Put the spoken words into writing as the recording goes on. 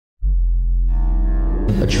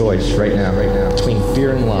a choice right now, between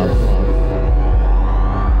fear and love.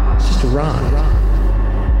 It's just a rock.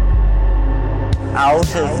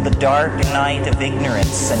 Out of the dark night of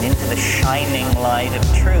ignorance and into the shining light of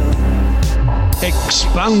truth.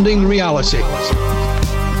 Expanding reality.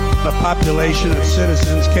 A population of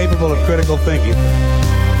citizens capable of critical thinking.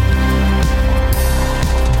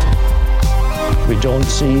 We don't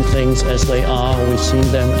see things as they are, we see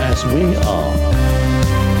them as we are.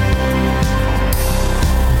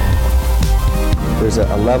 There's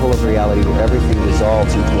a level of reality where everything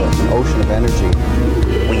dissolves into an ocean of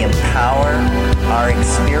energy. We empower our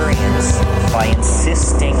experience by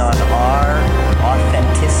insisting on our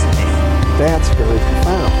authenticity. That's very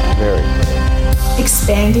profound. Very.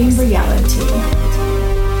 Expanding reality.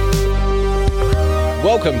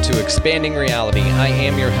 Welcome to Expanding Reality. I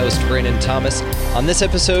am your host, Brandon Thomas. On this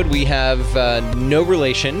episode, we have no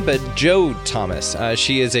relation, but Jo Thomas.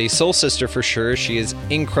 She is a soul sister for sure. She is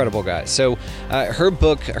incredible, guys. So her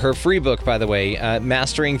book, her free book, by the way,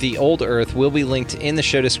 Mastering the Old Earth, will be linked in the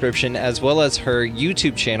show description, as well as her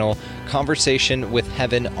YouTube channel, Conversation with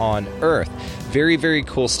Heaven on Earth. Very, very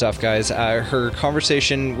cool stuff, guys. Her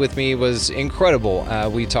conversation with me was incredible.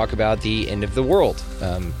 We talk about the end of the world.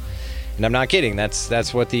 And I'm not kidding.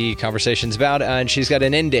 That's what the conversation's about. And she's got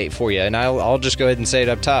an end date for you. And I'll just go ahead and say it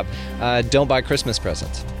up top. Don't buy Christmas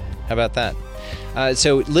presents. How about that?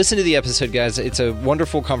 So listen to the episode, guys. It's a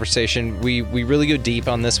wonderful conversation. We really go deep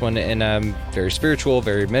on this one, and very spiritual,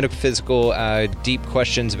 very metaphysical, deep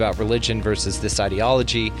questions about religion versus this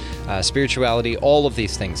ideology, spirituality, all of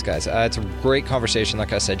these things, guys. It's a great conversation.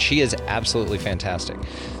 Like I said, she is absolutely fantastic.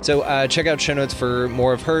 So check out show notes for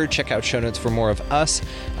more of her. Check out show notes for more of us.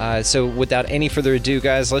 So without any further ado,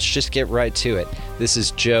 guys, let's just get right to it. This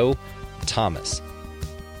is Jo Thomas.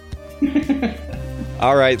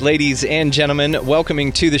 All right, ladies and gentlemen,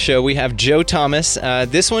 welcoming to the show, we have Jo Thomas.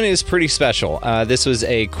 This one is pretty special. This was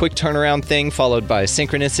a quick turnaround thing followed by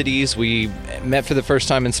synchronicities. We met for the first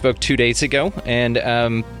time and spoke 2 days ago,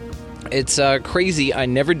 and it's crazy. I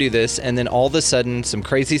never do this, and then all of a sudden, some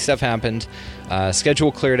crazy stuff happened.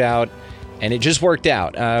 Schedule cleared out, and it just worked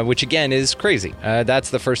out, which again is crazy. That's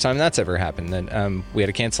the first time that's ever happened, that we had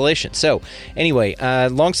a cancellation. So anyway,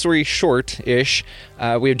 long story short-ish,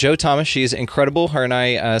 we have Jo Thomas. She's incredible. Her and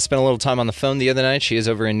I spent a little time on the phone the other night. She is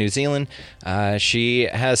over in New Zealand. She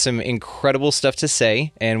has some incredible stuff to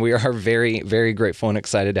say, and we are very, very grateful and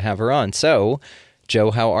excited to have her on. So, Jo,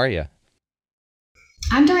 how are you?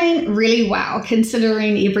 I'm doing really well,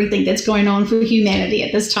 considering everything that's going on for humanity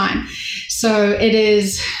at this time. So it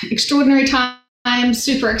is extraordinary times,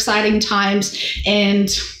 super exciting times, and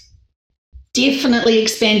definitely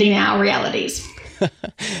expanding our realities.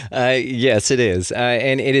 Yes, it is.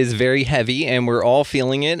 And it is very heavy, and we're all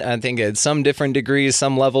feeling it. I think at some different degrees,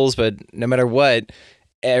 some levels, but no matter what,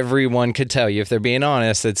 everyone could tell you, if they're being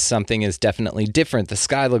honest, that something is definitely different. The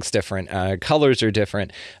sky looks different. Colors are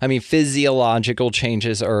different. I mean, physiological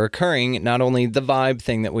changes are occurring, not only the vibe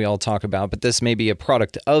thing that we all talk about, but this may be a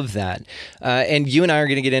product of that. And you and I are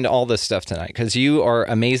going to get into all this stuff tonight because you are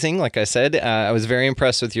amazing. Like I said, I was very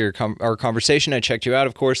impressed with our conversation. I checked you out,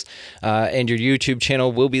 of course, and your YouTube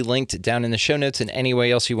channel will be linked down in the show notes, and any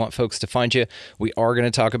way else you want folks to find you. We are going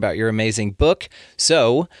to talk about your amazing book.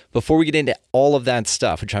 So before we get into all of that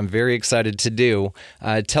stuff, which I'm very excited to do,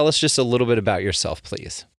 tell us just a little bit about yourself,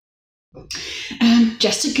 please.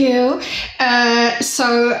 Just a girl.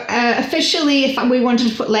 So officially, if we wanted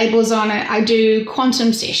to put labels on it, I do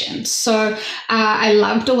quantum sessions. So I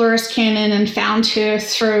love Dolores Cannon and found her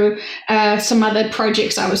through some other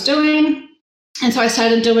projects I was doing. And so I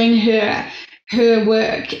started doing her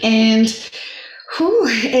work, and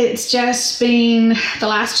it's just been, the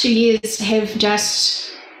last 2 years have just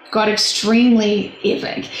got extremely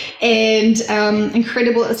epic and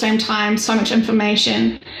incredible at the same time. So much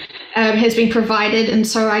information has been provided, and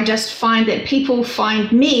so I just find that people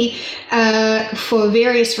find me for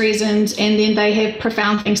various reasons, and then they have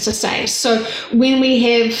profound things to say. So when we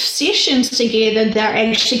have sessions together,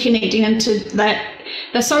 they're actually connecting into that.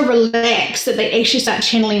 They're so relaxed that they actually start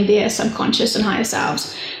channeling their subconscious and higher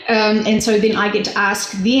selves. And so then I get to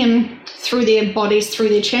ask them through their bodies, through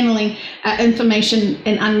their channeling, information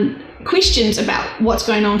and questions about what's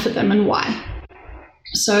going on for them and why.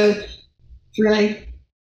 So really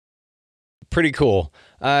pretty cool.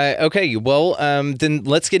 Okay, well, then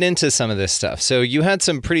let's get into some of this stuff. So you had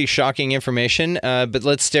some pretty shocking information, but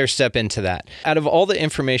let's step into that. Out of all the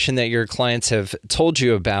information that your clients have told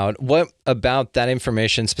you about, what about that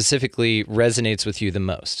information specifically resonates with you the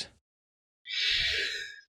most?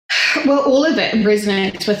 Well, all of it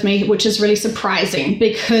resonates with me, which is really surprising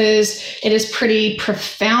because it is pretty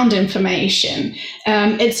profound information.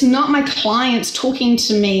 It's not my clients talking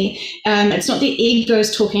to me. It's not the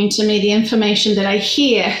egos talking to me. The information that I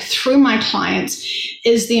hear through my clients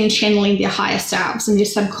is them channeling their higher selves and their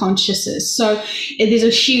subconsciouses. So there's a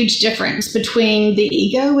huge difference between the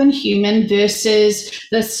ego and human versus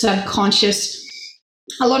the subconscious.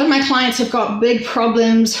 A lot of my clients have got big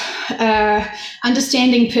problems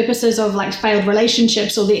understanding purposes of like failed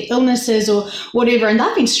relationships or their illnesses or whatever. And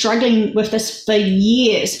they've been struggling with this for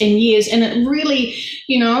years and years. And it really,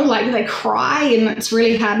 like they cry, and it's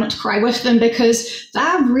really hard not to cry with them because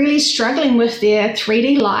they're really struggling with their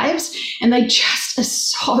 3D lives and they just are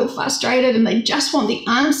so frustrated and they just want the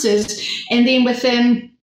answers. And then within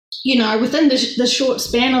the short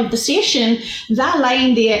span of the session, they're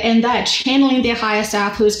laying there and they're channeling their higher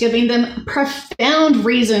self, who is giving them profound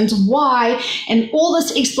reasons why and all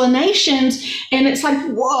this explanations. And it's like,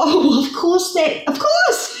 whoa, of course they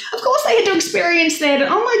had to experience that.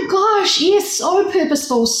 And oh my gosh, yes, so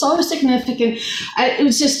purposeful, so significant. It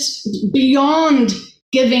was just beyond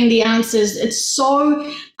giving the answers. It's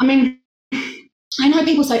so, I know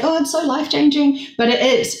people say, oh, it's so life-changing, but it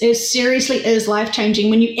is. It seriously is life-changing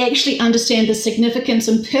when you actually understand the significance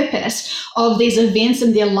and purpose of these events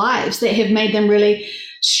in their lives that have made them really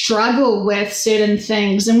struggle with certain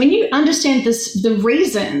things. And when you understand the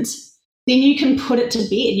reasons, then you can put it to bed.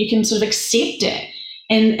 You can sort of accept it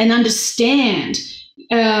and understand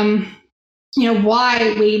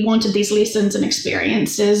why we wanted these lessons and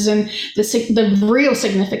experiences and the real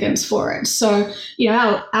significance for it. So,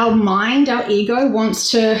 our mind, our ego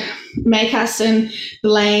wants to make us in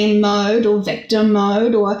blame mode or victim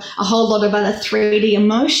mode or a whole lot of other 3D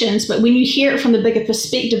emotions. But when you hear it from the bigger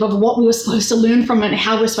perspective of what we were supposed to learn from it and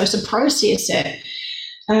how we're supposed to process it,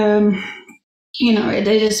 it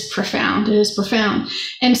is profound. It is profound.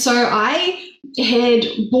 And so I had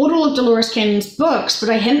bought all of Dolores Cannon's books,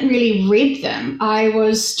 but I hadn't really read them. I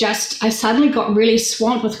suddenly got really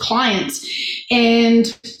swamped with clients.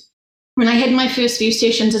 And when I had my first few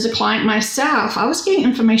sessions as a client myself, I was getting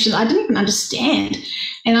information that I didn't even understand.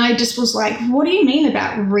 And I just was like, what do you mean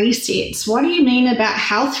about resets? What do you mean about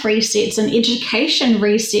health resets and education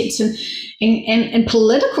resets and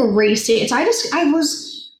political resets? I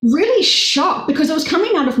was really shocked because it was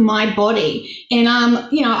coming out of my body. And,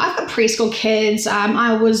 I've got preschool kids. I've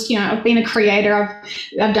been a creator.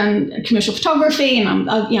 I've done commercial photography and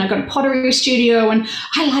I've got a pottery studio, and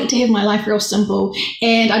I like to have my life real simple.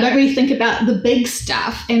 And I don't really think about the big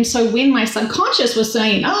stuff. And so when my subconscious was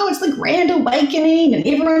saying, oh, it's the grand awakening and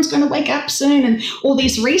everyone's going to wake up soon and all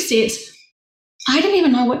these resets, I didn't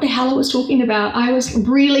even know what the hell I was talking about. I was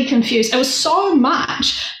really confused. It was so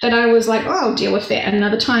much that I was like, oh, I'll deal with that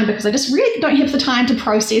another time because I just really don't have the time to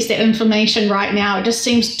process that information right now. It just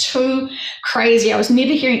seems too crazy. I was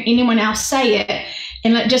never hearing anyone else say it,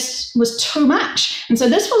 and it just was too much. And so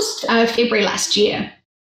this was February last year.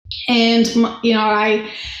 And, I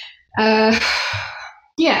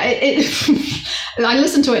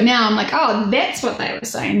listen to it now. I'm like, oh, that's what they were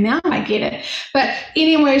saying. Now I get it. But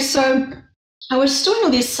anyway, so I was doing all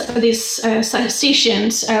these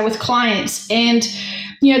sessions with clients, and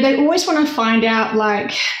they always want to find out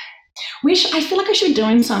like, I feel like I should be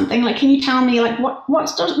doing something. Like, can you tell me like what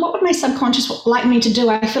would my subconscious like me to do?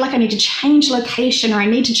 I feel like I need to change location, or I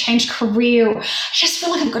need to change career. Or I just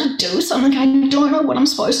feel like I've got to do something. I don't know what I'm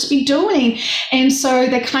supposed to be doing. And so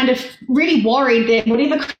they're kind of really worried that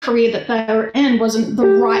whatever career that they were in wasn't the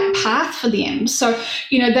right path for them. So,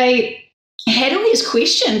 they had all these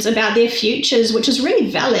questions about their futures, which is really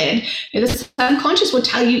valid. The subconscious will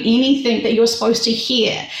tell you anything that you're supposed to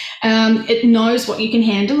hear. It knows what you can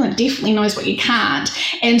handle, and it definitely knows what you can't.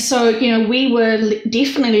 And so, we were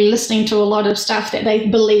definitely listening to a lot of stuff that they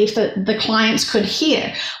believed that the clients could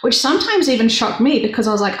hear, which sometimes even shocked me because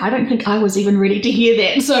I was like, I don't think I was even ready to hear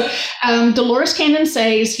that. So Dolores Cannon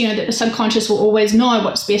says, that the subconscious will always know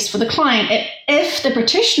what's best for the client. If the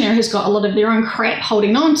practitioner has got a lot of their own crap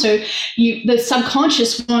holding on to, the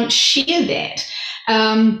subconscious won't share that.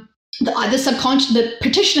 The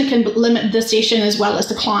practitioner can limit the session as well as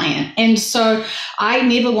the client. And so I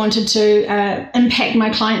never wanted to impact my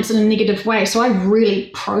clients in a negative way. So I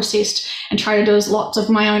really processed and tried to do lots of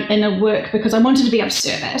my own inner work because I wanted to be of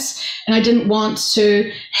service. And I didn't want to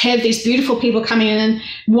have these beautiful people coming in and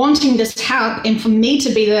wanting this help, and for me to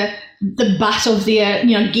be the butt of their,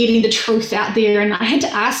 getting the truth out there. And I had to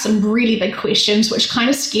ask some really big questions, which kind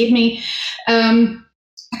of scared me.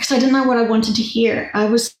 because I didn't know what I wanted to hear. I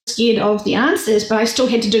was scared of the answers, but I still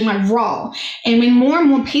had to do my role. And when more and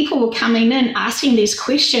more people were coming in asking these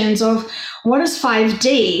questions of what is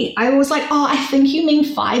 5D, I was like, oh, I think you mean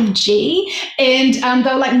 5G. And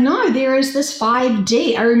they were like, no, there is this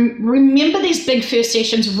 5D. I remember these big first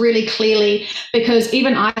sessions really clearly, because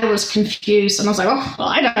even I was confused. And I was like, oh, well,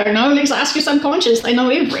 I don't know. Let's ask your subconscious. They know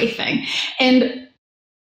everything. And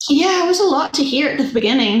yeah, it was a lot to hear at the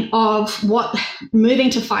beginning of what moving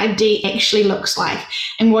to 5D actually looks like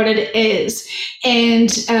and what it is. And,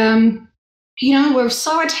 we're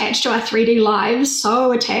so attached to our 3D lives,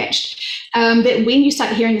 so attached, that when you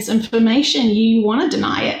start hearing this information, you want to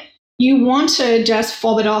deny it. You want to just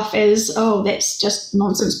fob it off as, oh, that's just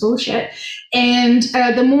nonsense bullshit. And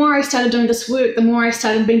the more I started doing this work, the more I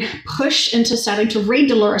started being pushed into starting to read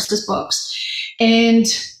Dolores's books. And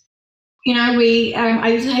I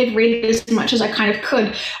had read as much as I kind of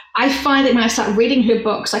could. I find that when I start reading her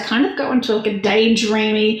books, I kind of go into like a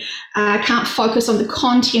daydreamy, can't focus on the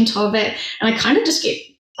content of it. And I kind of just get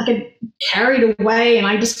carried away, and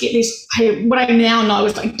I just get these, what I now know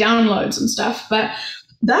is like downloads and stuff, but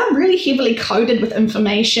they're really heavily coded with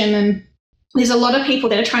information. And there's a lot of people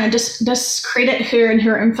that are trying to discredit her and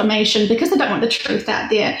her information because they don't want the truth out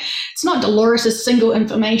there. It's not Dolores' single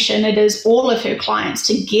information. It is all of her clients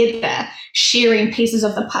together sharing pieces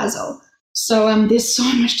of the puzzle. So there's so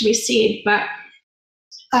much to be said, but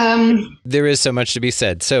there is so much to be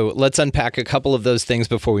said. So let's unpack a couple of those things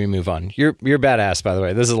before we move on. You're badass, by the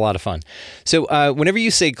way. This is a lot of fun. So whenever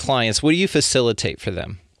you say clients, what do you facilitate for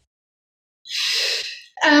them?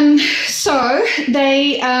 So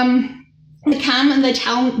they come and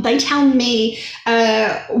they tell me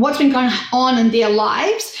what's been going on in their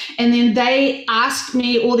lives, and then they ask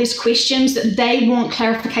me all these questions that they want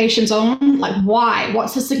clarifications on, like why,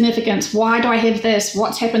 what's the significance, why do I have this,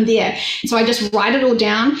 what's happened there. And so I just write it all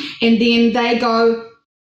down, and then they go,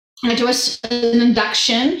 I do an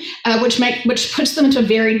induction, which puts them into a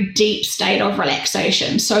very deep state of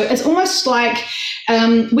relaxation. So it's almost like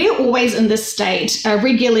we're always in this state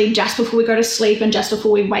regularly, just before we go to sleep and just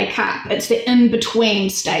before we wake up. It's the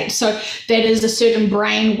in-between state. So that is a certain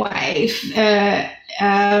brain wave.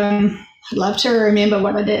 I'd love to remember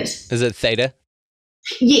what it is. Is it theta?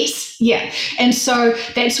 Yes, yeah. And so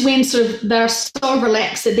that's when sort of they're so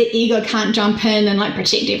relaxed that their ego can't jump in and like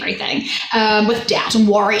protect everything with doubt and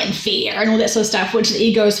worry and fear and all that sort of stuff, which the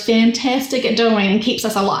ego is fantastic at doing and keeps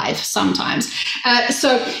us alive sometimes.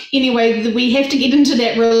 So anyway, we have to get into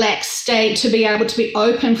that relaxed state to be able to be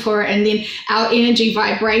open for it, and then our energy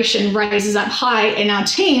vibration raises up high and our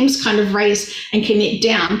teams kind of raise and connect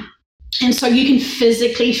down. And so you can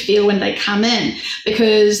physically feel when they come in,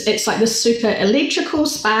 because it's like the super electrical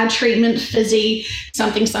spa treatment, fizzy,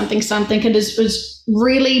 something. It is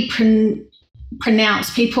really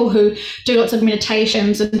pronounced. People who do lots of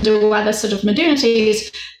meditations and do other sort of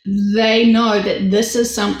modernities, they know that this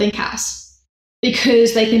is something else,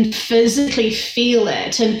 because they can physically feel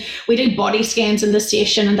it. And we do body scans in this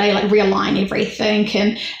session, and they like realign everything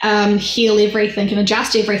and heal everything and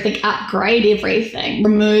adjust everything, upgrade everything,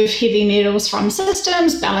 remove heavy metals from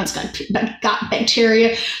systems, balance gut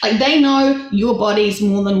bacteria. Like they know your bodies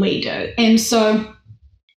more than we do. And so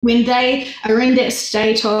when they are in that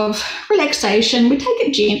state of relaxation, we take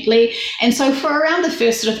it gently. And so for around the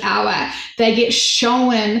first sort of hour, they get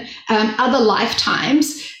shown other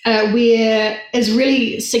lifetimes where is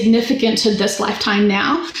really significant to this lifetime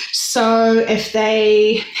now. So if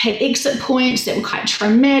they had exit points that were quite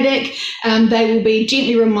traumatic, they will be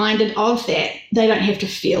gently reminded of that. They don't have to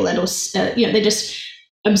feel it, or they just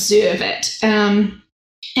observe it.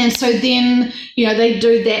 And so then, they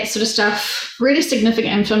do that sort of stuff, really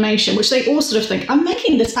significant information, which they all sort of think, I'm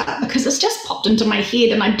making this up because it's just popped into my head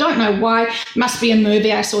and I don't know why. It must be a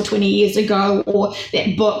movie I saw 20 years ago or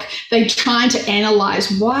that book. They're trying to analyze,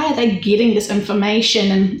 why are they getting this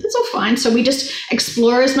information? And it's all fine. So we just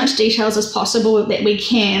explore as much details as possible that we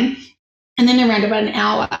can. And then around about an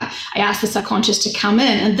hour, I ask the subconscious to come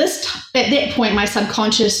in. And at that point, my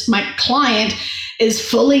client is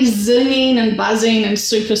fully zinging and buzzing and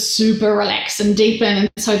super, super relaxed and deep in.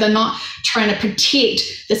 And so they're not trying to protect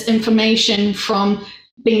this information from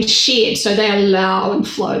being shared. So they allow and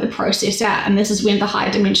flow the process out. And this is when the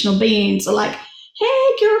higher dimensional beings are like,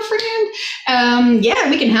 hey, girlfriend, yeah,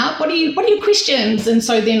 we can help. What are your questions? And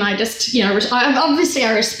so then I just,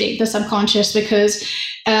 I respect the subconscious, because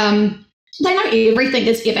they know everything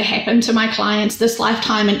that's ever happened to my clients this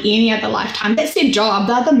lifetime and any other lifetime. That's their job.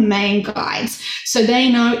 They're the main guides. So they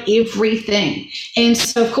know everything. And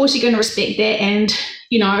so, of course, you're going to respect that. And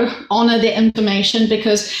honor their information,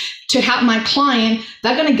 because to help my client,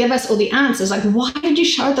 they're going to give us all the answers. Like, why did you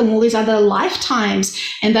show them all these other lifetimes?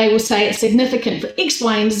 And they will say it's significant for X,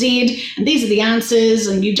 Y, and Z, and these are the answers.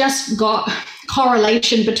 And you just got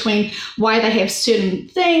correlation between why they have certain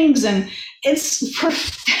things. And it's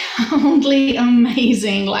profoundly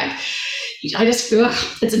amazing. Like, I just feel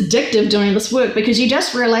it's addictive doing this work, because you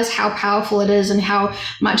just realize how powerful it is and how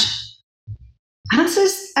much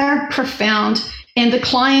answers are profound. And the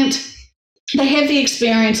client, they have the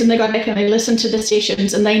experience and they go back and they listen to the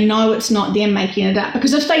sessions and they know it's not them making it up.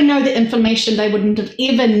 Because if they know the information, they wouldn't have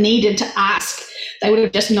ever needed to ask. They would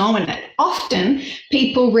have just known it. Often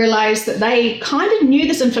people realize that they kind of knew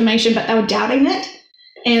this information, but they were doubting it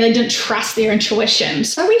and they didn't trust their intuition.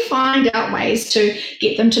 So we find out ways to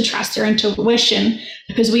get them to trust their intuition,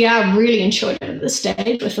 because we are really intuitive at this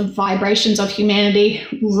stage with the vibrations of humanity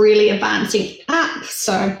really advancing up.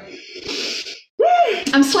 So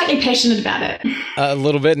I'm slightly passionate about it. A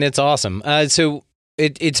little bit, and it's awesome. So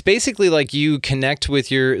it's basically like you connect with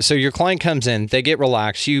your client comes in, they get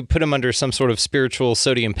relaxed, you put them under some sort of spiritual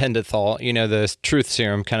sodium pentothal, the truth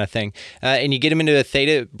serum kind of thing, and you get them into a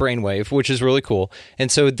theta brainwave, which is really cool.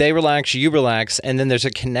 And so they relax, you relax, and then there's a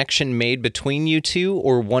connection made between you two,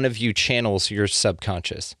 or one of you channels your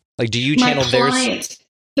subconscious. Like, do you channel theirs?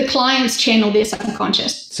 The clients channel their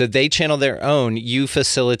subconscious. So they channel their own. You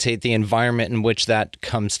facilitate the environment in which that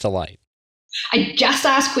comes to light. I just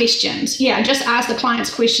ask questions. Yeah, I just ask the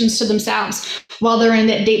clients questions to themselves while they're in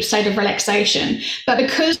that deep state of relaxation. But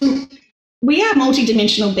because we are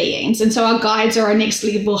multidimensional beings, and so our guides are a next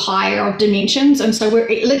level higher of dimensions, and so we're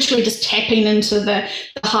literally just tapping into the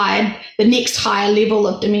next higher level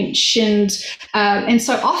of dimensions. And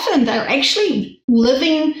so often they're actually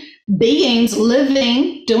living beings,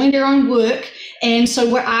 doing their own work. And so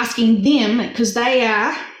we're asking them, because they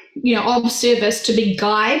are, of service, to be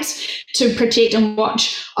guides to protect and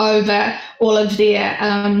watch over all of their,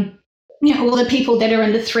 all the people that are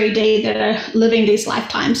in the 3D that are living these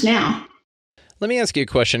lifetimes now. Let me ask you a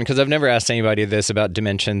question, because I've never asked anybody this about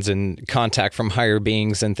dimensions and contact from higher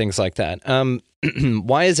beings and things like that.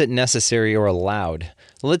 Why is it necessary or allowed?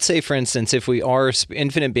 Let's say, for instance, if we are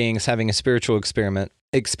infinite beings having a spiritual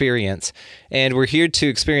experience, and we're here to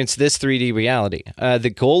experience this 3D reality. The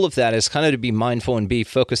goal of that is kind of to be mindful and be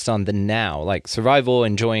focused on the now, like survival,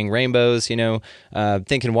 enjoying rainbows,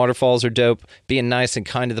 thinking waterfalls are dope, being nice and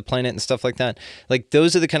kind to the planet and stuff like that. Like,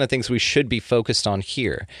 those are the kind of things we should be focused on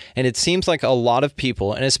here. And it seems like a lot of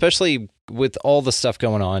people, and especially with all the stuff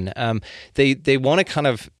going on, they want to kind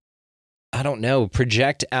of,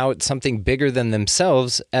 project out something bigger than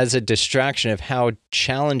themselves as a distraction of how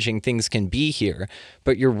challenging things can be here.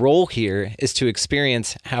 But your role here is to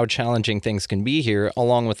experience how challenging things can be here,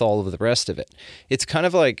 along with all of the rest of it. It's kind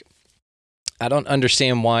of like, I don't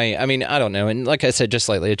understand why. I mean, I don't know. And like I said just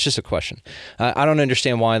lately, it's just a question. I don't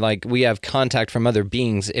understand why, like, we have contact from other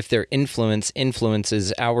beings if their influence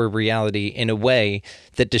influences our reality in a way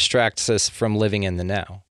that distracts us from living in the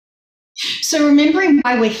now. So remembering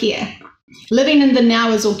why we're here. Living in the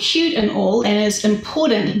now is all cute and all, and is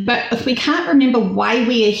important, but if we can't remember why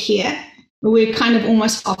we are here, we're kind of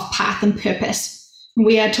almost off path and purpose.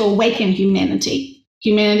 We are to awaken humanity.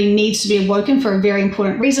 Humanity needs to be awoken for a very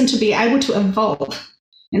important reason, to be able to evolve.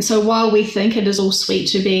 And so while we think it is all sweet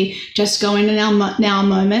to be just going in our now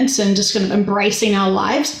moments and just kind of embracing our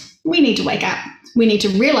lives, we need to wake up. We need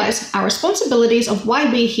to realize our responsibilities of why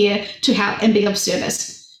we're here, to help and be of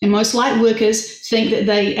service. And most light workers think that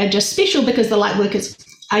they are just special because they're light workers.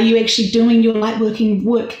 Are you actually doing your light working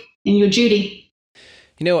work and your duty?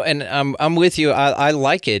 And I'm with you. I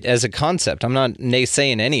like it as a concept. I'm not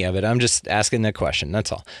naysaying any of it. I'm just asking the question.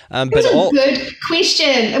 That's all. It was a good question.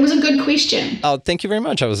 It was a good question. Oh, thank you very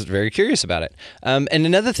much. I was very curious about it. And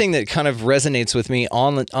another thing that kind of resonates with me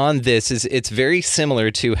on this is it's very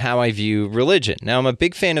similar to how I view religion. Now, I'm a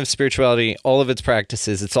big fan of spirituality, all of its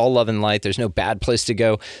practices. It's all love and light. There's no bad place to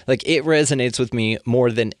go. Like, it resonates with me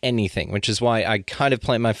more than anything, which is why I kind of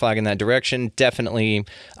plant my flag in that direction. Definitely,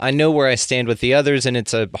 I know where I stand with the others, and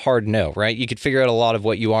it's a hard no, right? You could figure out a lot of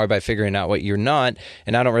what you are by figuring out what you're not,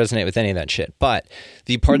 and I don't resonate with any of that shit. But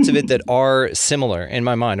the parts of it that are similar in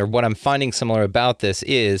my mind, or what I'm finding similar about this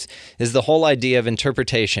is the whole idea of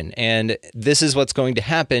interpretation. And this is what's going to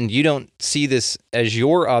happen. You don't see this as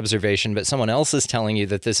your observation, but someone else is telling you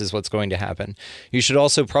that this is what's going to happen. You should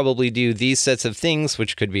also probably do these sets of things,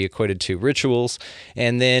 which could be equated to rituals.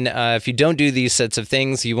 And then if you don't do these sets of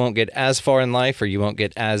things, you won't get as far in life, or you won't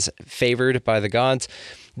get as favored by the gods.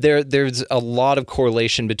 there's a lot of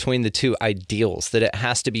correlation between the two ideals, that it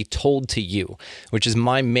has to be told to you, which is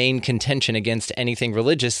my main contention against anything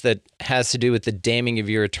religious that has to do with the damning of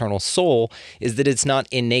your eternal soul, is that it's not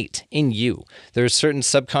innate in you. There's certain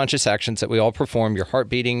subconscious actions that we all perform, your heart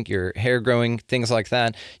beating, your hair growing, things like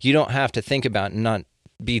that. You don't have to think about and not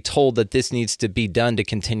be told that this needs to be done to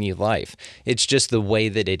continue life. It's just the way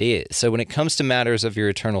that it is. So when it comes to matters of your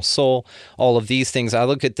eternal soul, all of these things, I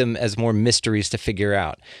look at them as more mysteries to figure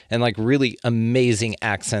out, and like really amazing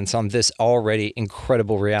accents on this already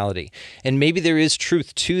incredible reality. And maybe there is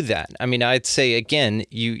truth to that. I mean, I'd say, again,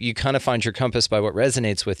 you kind of find your compass by what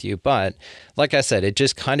resonates with you. But like I said, it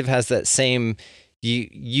just kind of has that same...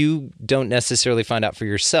 You don't necessarily find out for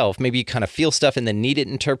yourself. Maybe you kind of feel stuff and then need it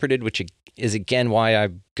interpreted, which is, again, why I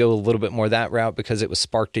go a little bit more that route, because it was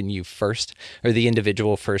sparked in you first, or the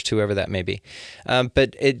individual first, whoever that may be.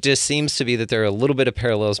 But it just seems to be that there are a little bit of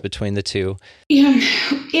parallels between the two.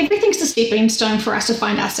 Everything's a stepping stone for us to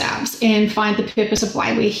find ourselves and find the purpose of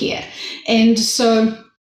why we're here. And so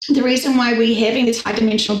the reason why we're having these high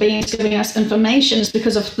dimensional beings giving us information is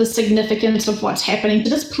because of the significance of what's happening to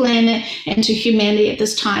this planet and to humanity at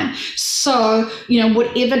this time. So,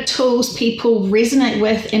 whatever tools people resonate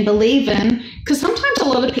with and believe in, because sometimes a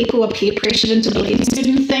lot of people are peer pressured into believing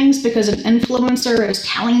certain things because an influencer is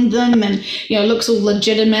telling them, and, it looks all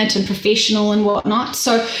legitimate and professional and whatnot.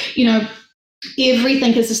 So,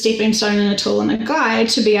 everything is a stepping stone and a tool and a guide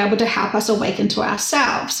to be able to help us awaken to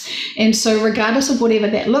ourselves. And so regardless of whatever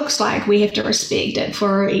that looks like, we have to respect it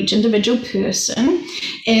for each individual person.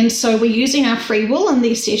 And so we're using our free will in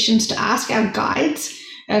these sessions to ask our guides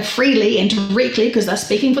freely and directly, because they're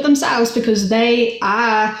speaking for themselves, because they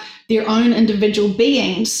are their own individual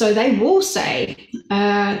beings. So they will say,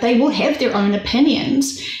 they will have their own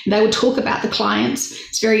opinions. They will talk about the clients.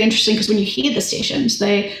 It's very interesting because when you hear the sessions,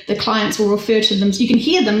 the clients will refer to them. You can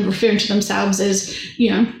hear them referring to themselves as,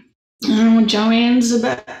 Joanne's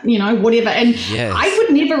about, whatever. And yes. I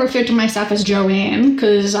would never refer to myself as Joanne,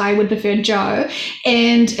 because I would prefer Joe.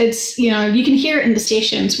 And it's, you can hear it in the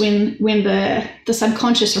sessions when the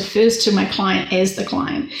subconscious refers to my client as the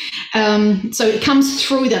client. So it comes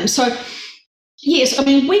through them. So yes, I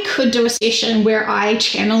mean, we could do a session where I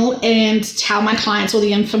channel and tell my clients all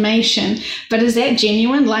the information, but is that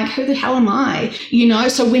genuine? Like, who the hell am I?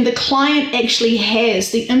 So when the client actually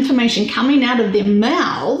has the information coming out of their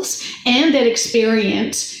mouths and that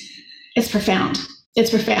experience, it's profound. It's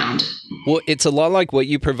profound. Well, it's a lot like what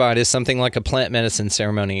you provide is something like a plant medicine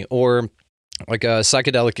ceremony or like a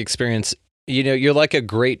psychedelic experience. You're like a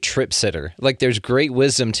great trip sitter. Like, there's great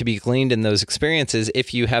wisdom to be gleaned in those experiences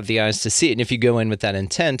if you have the eyes to see it. And if you go in with that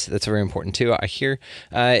intent, that's very important too, I hear.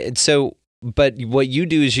 But what you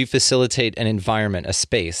do is you facilitate an environment, a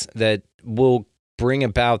space that will bring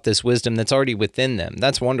about this wisdom that's already within them.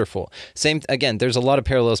 That's wonderful. Again, there's a lot of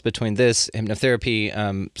parallels between this, hypnotherapy,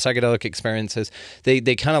 psychedelic experiences. They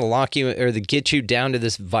kind of lock you, or they get you down to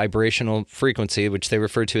this vibrational frequency, which they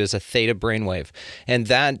refer to as a theta brainwave. And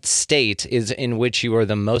that state is in which you are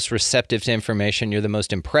the most receptive to information. You're the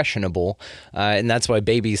most impressionable. And that's why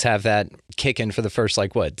babies have that kick in for the first,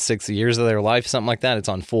 6 years of their life, something like that. It's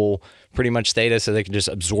on full pretty much theta, so they can just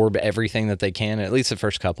absorb everything that they can, at least the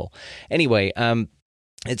first couple. Anyway,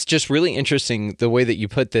 it's just really interesting the way that you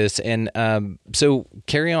put this. And so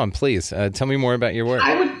carry on, please. Tell me more about your work.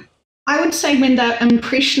 I would say when they're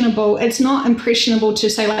impressionable, it's not impressionable to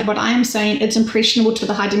say like what I am saying, it's impressionable to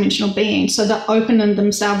the high dimensional being. So they're opening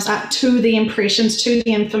themselves up to the impressions, to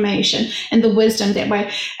the information and the wisdom that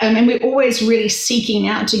way. And we're always really seeking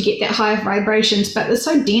out to get that higher vibrations, but it's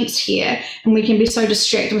so dense here and we can be so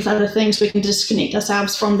distracted with other things. We can disconnect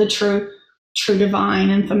ourselves from the true divine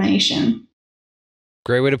information.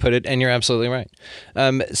 Great way to put it. And you're absolutely right.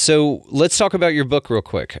 So let's talk about your book real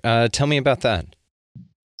quick. Tell me about that.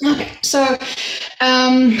 Okay, so,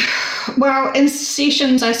 in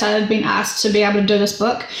sessions, I started being asked to be able to do this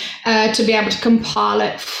book, to be able to compile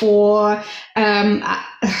it for, I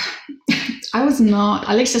was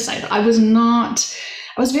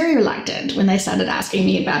very reluctant when they started asking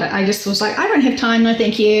me about it. I just was like, I don't have time, no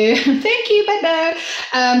thank you, thank you, but no.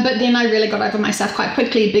 But then I really got over myself quite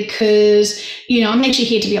quickly because, I'm actually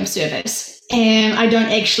here to be of service, and I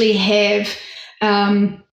don't actually have,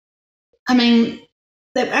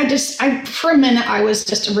 for a minute, I was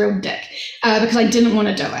just a real dick because I didn't want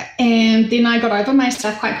to do it. And then I got over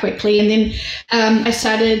myself quite quickly. And then I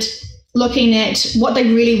started looking at what they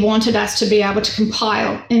really wanted us to be able to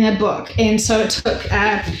compile in a book. And so it took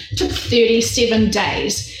 37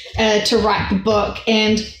 days to write the book.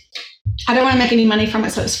 And I don't want to make any money from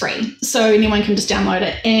it, so it's free. So anyone can just download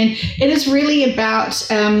it. And it is really about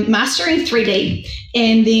mastering 3D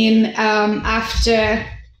And then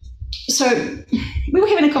so we were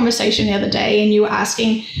having a conversation the other day, and you were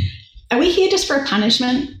asking, are we here just for a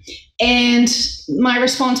punishment? And my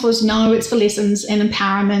response was, no, it's for lessons and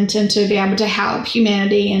empowerment and to be able to help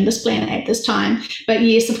humanity and this planet at this time. But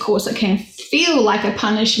yes, of course, it can feel like a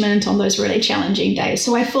punishment on those really challenging days.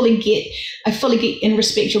 So I fully get and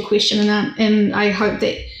respect your question, and I hope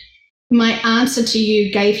that my answer to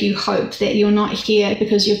you gave you hope that you're not here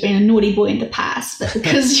because you've been a naughty boy in the past, but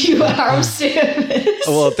because you are of service.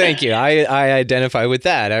 Well, thank you. I identify with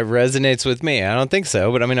that. It resonates with me. I don't think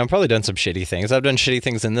so, but I mean, I've probably done some shitty things. I've done shitty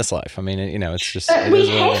things in this life. I mean, you know, it's just... we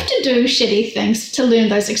have to do shitty things to learn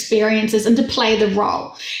those experiences and to play the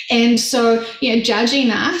role. And so, you know,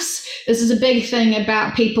 judging us, this is a big thing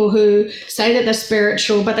about people who say that they're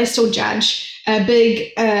spiritual, but they still judge.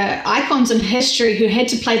 Big icons in history who had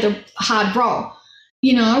to play the hard role.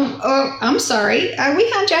 You know, I'm sorry, we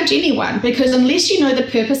can't judge anyone, because unless you know the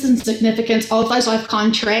purpose and significance of those life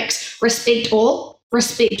contracts, respect all.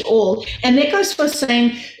 And that goes for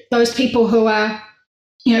saying those people who are,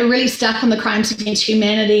 you know, really stuck on the crimes against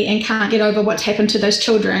humanity and can't get over what's happened to those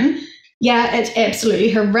children. Yeah, it's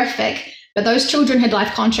absolutely horrific. But those children had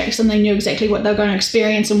life contracts and they knew exactly what they were going to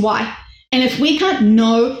experience and why. And if we can't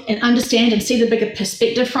know and understand and see the bigger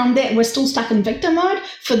perspective from that, we're still stuck in victim mode.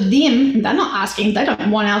 For them, they're not asking, they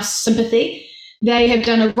don't want our sympathy. They have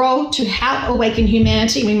done a role to help awaken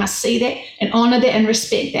humanity. We must see that and honor that and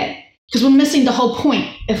respect that, because we're missing the whole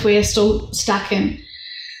point if we're still stuck in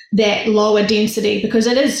that lower density, because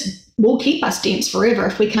will keep us dense forever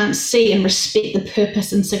if we can't see and respect the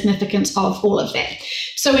purpose and significance of all of that.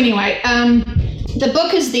 So anyway, the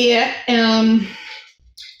book is there.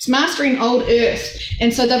 It's Mastering Old Earth.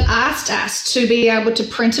 And so they've asked us to be able to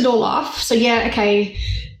print it all off. So yeah, okay,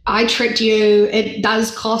 I tricked you. It does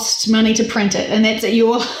cost money to print it, and that's at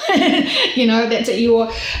your, that's at your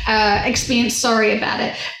expense. Sorry about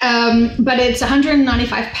it. But it's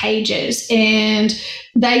 195 pages, and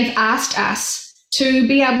they've asked us to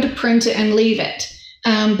be able to print it and leave it.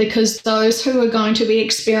 Because those who are going to be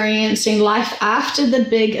experiencing life after the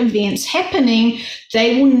big events happening,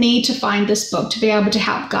 they will need to find this book to be able to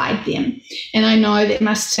help guide them. And I know that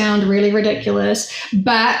must sound really ridiculous,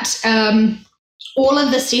 but all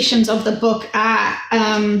of the sessions of the book are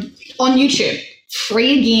on YouTube,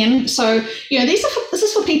 free again. So, you know, this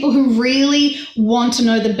is for people who really want to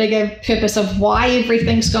know the bigger purpose of why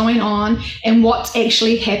everything's going on and what's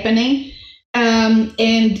actually happening.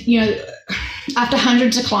 And, you know, after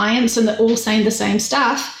hundreds of clients and they're all saying the same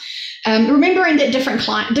stuff, remembering that different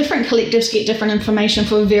collectives get different information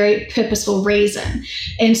for a very purposeful reason.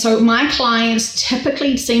 And so my clients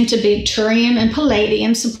typically seem to be Turian and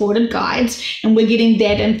Palladian supported guides, and we're getting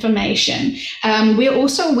that information. We're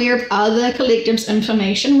also aware of other collectives'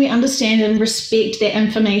 information. We understand and respect that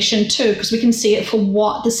information too, because we can see it for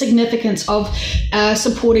what the significance of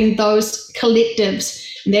supporting those collectives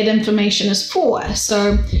that information is for.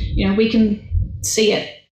 So, you know, we can see it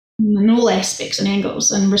in all aspects and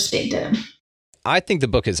angles and respect it. I think the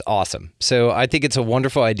book is awesome. So I think it's a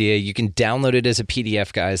wonderful idea. You can download it as a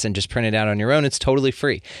PDF, guys, and just print it out on your own. It's totally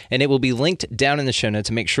free. And it will be linked down in the show notes.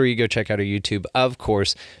 Make sure you go check out our YouTube. Of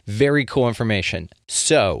course, very cool information.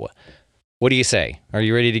 So what do you say? Are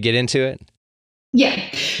you ready to get into it?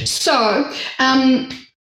 Yeah. So,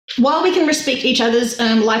 while we can respect each other's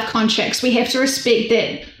life contracts, we have to respect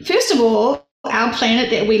that, first of all, our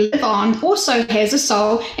planet that we live on also has a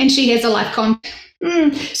soul, and she has a life contract.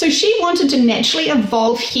 So she wanted to naturally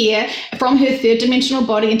evolve here from her third dimensional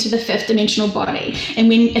body into the fifth dimensional body.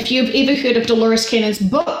 And if you've ever heard of Dolores Cannon's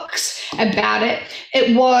books about it,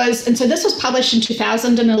 and so this was published in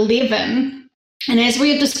 2011. And as we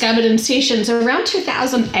have discovered in sessions, around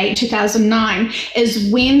 2008, 2009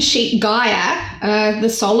 is when Gaia, the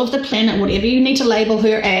soul of the planet, whatever you need to label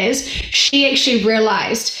her as, she actually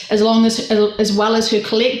realized, as well as her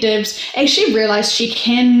collectives, actually realized she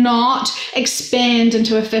cannot expand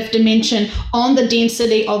into a fifth dimension on the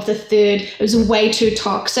density of the third. It was way too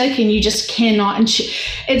toxic, and you just cannot. And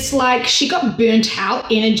it's like she got burnt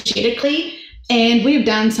out energetically. And we've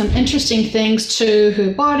done some interesting things to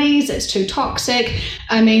her bodies. It's too toxic.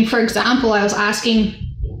 I mean, for example, I was asking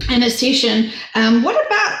in a session, what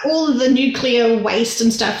about all of the nuclear waste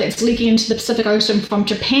and stuff that's leaking into the Pacific Ocean from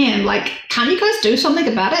Japan? Like, can't you guys do something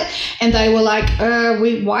about it? And they were like,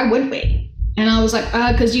 why would we? And I was like,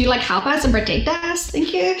 because you like help us and protect us,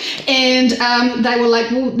 thank you. And they were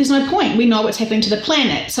like, well, there's no point. We know what's happening to the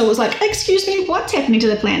planet. So it was like, excuse me, what's happening to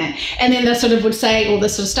the planet? And then they sort of would say all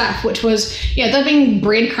this sort of stuff, which was, they've been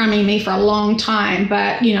breadcrumbing me for a long time.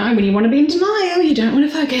 But, when you want to be in denial, you don't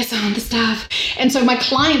want to focus on the stuff. And so my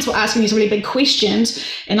clients were asking these really big questions,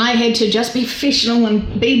 and I had to just be professional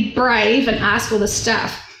and be brave and ask all this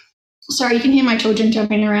stuff. Sorry, you can hear my children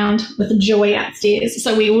jumping around with joy upstairs.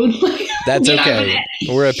 So we would That's okay.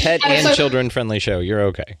 We're a pet and children-friendly show. You're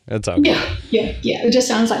okay. That's okay. Yeah. It just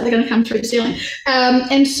sounds like they're going to come through the ceiling.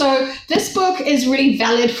 And so this book is really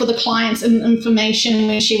valid for the clients and information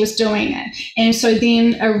when she was doing it. And so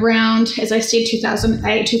then around, as I said,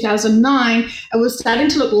 2008, 2009, it was starting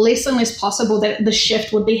to look less and less possible that the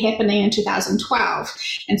shift would be happening in 2012.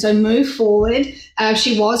 And so move forward,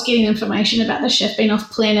 she was getting information about the shift being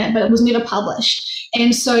off planet, but it was never published.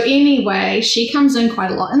 And so anyway, she comes in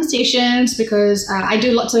quite a lot in sessions because I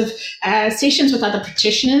do lots of sessions with other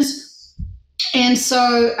practitioners. And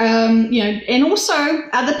so, and also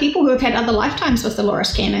other people who have had other lifetimes with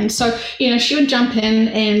Dolores Cannon. So, she would jump in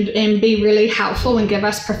and be really helpful and give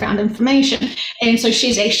us profound information. And so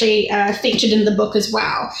she's actually featured in the book as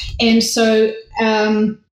well. And so,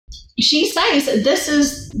 she says that this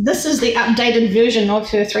is the updated version of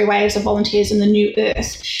her 3 Waves of Volunteers in the New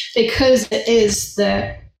Earth, because it is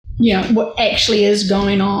what actually is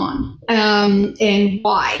going on and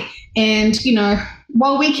why. And,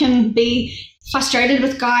 while we can be frustrated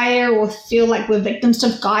with Gaia or feel like we're victims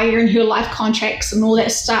of Gaia and her life contracts and all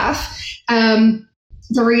that stuff,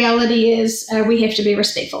 the reality is we have to be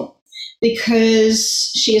respectful,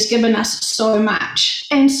 because she has given us so much.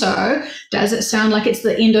 And so, does it sound like it's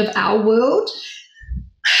the end of our world?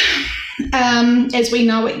 As we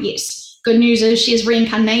know it, yes. Good news is she is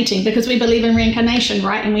reincarnating, because we believe in reincarnation,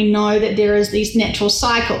 right? And we know that there is these natural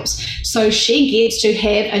cycles. So she gets to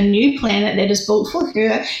have a new planet that is built for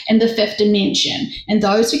her in the 5th dimension. And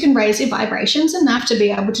those who can raise their vibrations enough to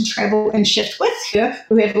be able to travel and shift with her,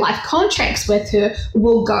 who have life contracts with her,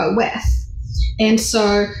 will go with. And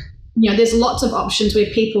so, there's lots of options where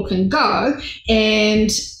people can go, and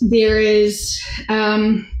there is,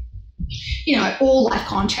 all life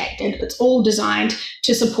contracted. It's all designed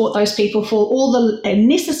to support those people for all the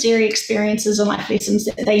necessary experiences and life lessons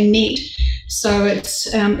that they need. So it's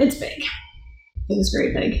big. It is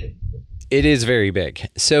very big. It is very big.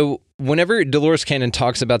 So whenever Dolores Cannon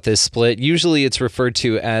talks about this split, usually it's referred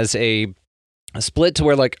to as a split to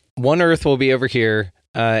where like one Earth will be over here,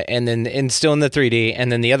 and still in the 3D,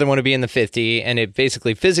 and then the other one will be in the 50, and it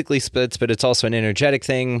basically physically splits, but it's also an energetic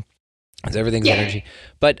thing, because everything's energy.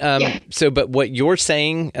 But but what you're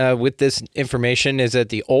saying with this information is that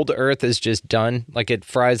the old Earth is just done, like it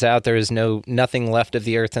fries out. There is nothing left of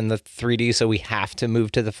the Earth in the 3D, so we have to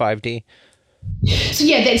move to the 5D. So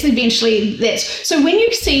that's eventually so when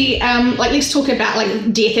you see let's talk about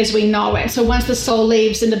like death as we know it. So once the soul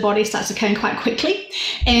leaves, and the body starts decaying quite quickly,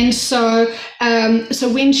 and so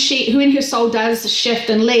when her soul does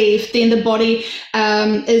shift and leave, then the body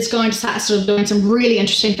is going to start sort of doing some really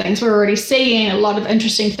interesting things. We're already seeing a lot of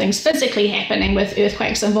interesting things physically happening with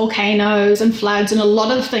earthquakes and volcanoes and floods and a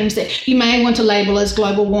lot of things that you may want to label as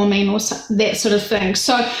global warming or that sort of thing.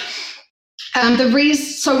 So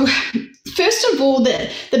first of all, the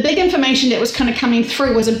big information that was kind of coming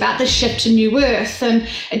through was about the shift to New Earth, and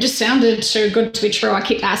it just sounded so good to be true. I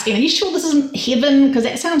kept asking, are you sure this isn't heaven? Because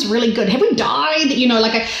that sounds really good. Have we died?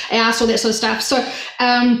 I asked all that sort of stuff. So,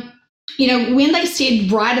 when they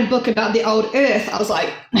said write a book about the old Earth, I was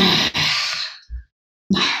like,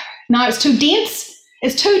 no, it's too dense.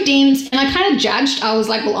 It's too dense. And I kind of judged. I was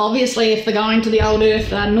like, well, obviously, if they're going to the old Earth,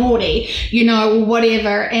 they're naughty,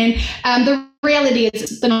 whatever. And the reality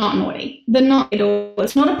is they're not naughty. They're not at all.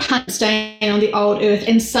 It's not a punch staying on the old Earth.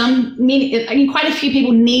 And quite a few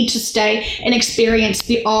people need to stay and experience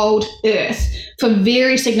the old Earth for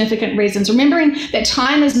very significant reasons. Remembering that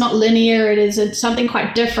time is not linear. It's something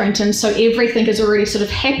quite different. And so everything has already sort of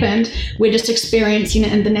happened. We're just experiencing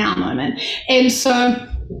it in the now moment. And so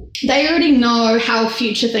they already know how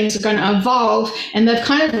future things are going to evolve, and they've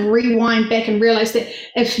kind of rewind back and realized that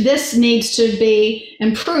if this needs to be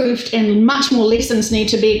improved and much more lessons need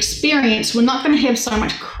to be experienced, we're not going to have so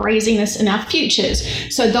much craziness in our futures.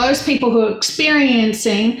 So those people who are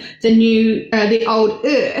experiencing the old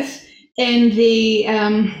Earth and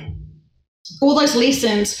all those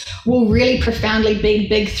lessons will really profoundly be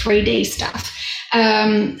big 3D stuff.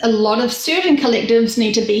 A lot of certain collectives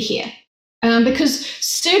need to be here. Because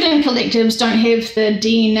certain collectives don't have the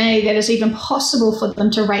DNA that is even possible for them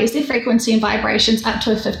to raise their frequency and vibrations up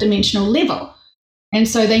to a 5th dimensional level. And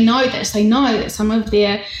so they know this. They know that some of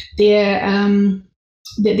their DNA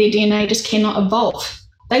just cannot evolve.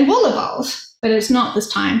 They will evolve, but it's not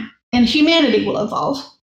this time. And humanity will evolve,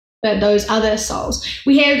 but those other souls.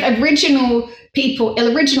 We have original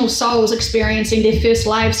souls experiencing their first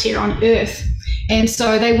lives here on Earth. And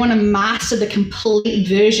so they want to master the complete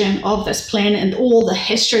version of this planet and all the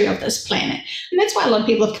history of this planet. And that's why a lot of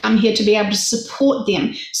people have come here, to be able to support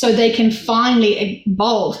them so they can finally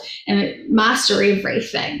evolve and master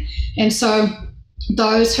everything. And so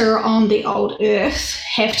those who are on the old Earth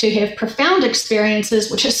have to have profound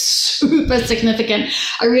experiences, which is super significant.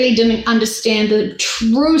 I really didn't understand the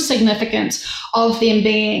true significance of them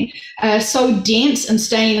being so dense and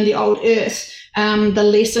staying in the old Earth. The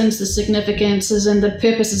lessons, the significances, and the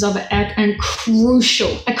purposes of it are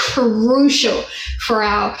crucial for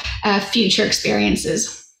our future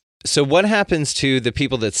experiences. So what happens to the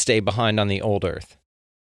people that stay behind on the old Earth?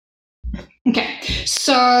 Okay,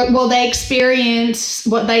 so, they experience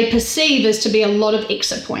what they perceive as to be a lot of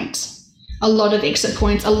exit points, a lot of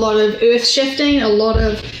earth shifting, a lot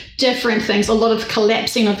of different things, a lot of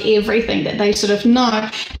collapsing of everything that they sort of know.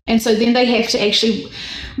 And so then they have to actually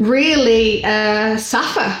really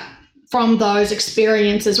suffer from those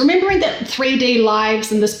experiences. Remembering that 3D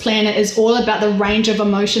lives in this planet is all about the range of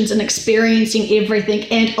emotions and experiencing everything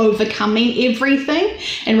and overcoming everything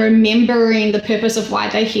and remembering the purpose of why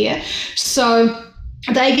they're here. So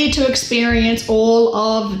they get to experience all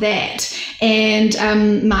of that and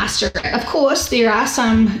master it. Of course, there are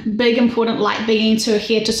some big, important light beings who are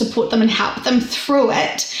here to support them and help them through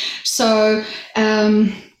it. So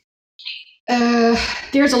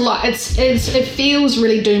there's a lot. It feels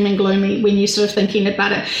really doom and gloomy when you're sort of thinking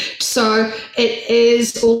about it. So it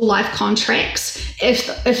is all life contracts. If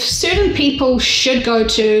certain people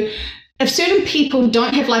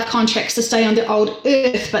don't have life contracts to stay on the old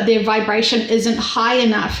Earth, but their vibration isn't high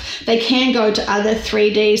enough, they can go to other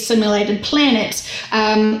 3D simulated planets,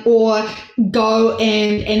 or go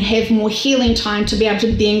and have more healing time to be able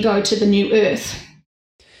to then go to the new Earth.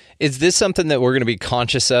 Is this something that we're going to be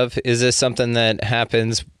conscious of? Is this something that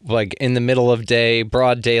happens like in the middle of day,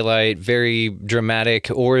 broad daylight, very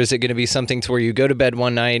dramatic? Or is it going to be something to where you go to bed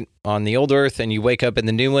one night on the old Earth and you wake up in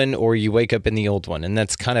the new one, or you wake up in the old one? And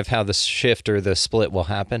that's kind of how the shift or the split will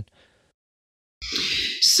happen?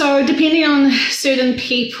 So depending on certain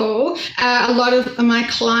people, a lot of my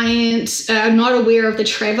clients are not aware of the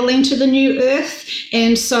traveling to the new Earth.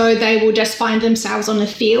 And so they will just find themselves on the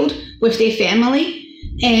field with their family.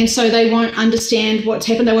 And so they won't understand what's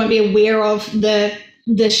happened. They won't be aware of the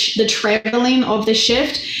traveling of the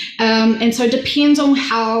shift. And so it depends on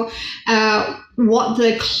how what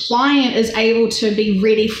the client is able to be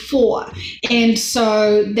ready for. And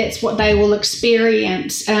so that's what they will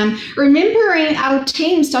experience. Remembering our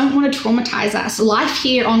teams don't want to traumatize us. Life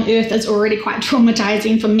here on Earth is already quite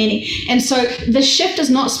traumatizing for many. And so the shift is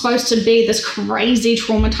not supposed to be this crazy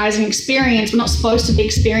traumatizing experience. We're not supposed to be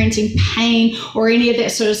experiencing pain or any of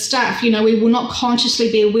that sort of stuff. We will not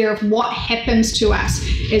consciously be aware of what happens to us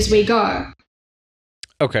as we go.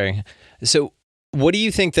 Okay. So what do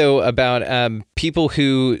you think, though, about people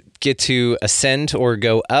who get to ascend or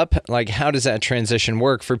go up? Like, how does that transition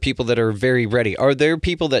work for people that are very ready? Are there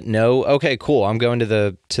people that know, okay, cool, I'm going to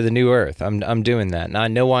the new Earth. I'm doing that. And I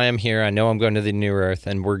know why I'm here. I know I'm going to the new Earth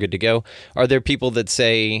and we're good to go. Are there people that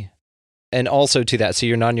say, and also to that, so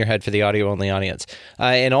you're nodding your head for the audio-only audience.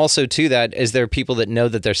 And also to that, is there people that know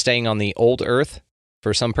that they're staying on the old Earth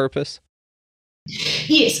for some purpose?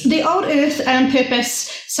 Yes, the old Earth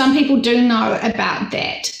purpose, some people do know about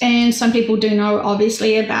that. And some people do know,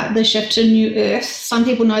 obviously, about the shift to new Earth. Some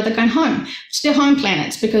people know they're going home to their home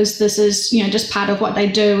planets, because this is, just part of what they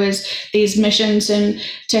do, is these missions and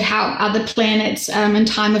to help other planets in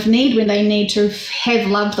time of need, when they need to have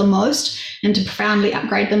love the most and to profoundly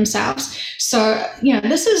upgrade themselves. So,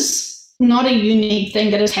 this is not a unique thing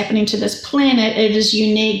that is happening to this planet. It is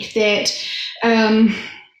unique that...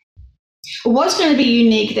 what's going to be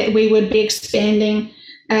unique that we would be expanding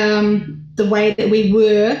the way that we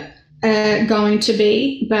were going to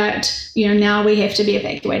be, but now we have to be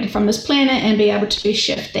evacuated from this planet and be able to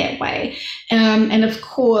shift that way. And of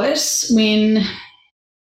course,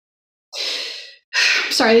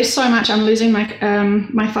 sorry, there's so much, I'm losing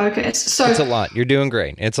my focus. So it's a lot. You're doing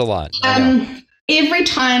great. It's a lot. Every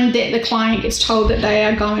time that the client gets told that they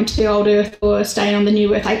are going to the old Earth or staying on the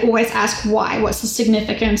new Earth, I always ask why, what's the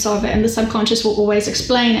significance of it? And the subconscious will always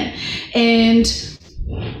explain it. And,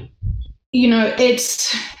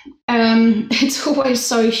 it's it's always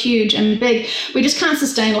so huge and big. We just can't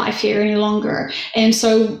sustain life here any longer. And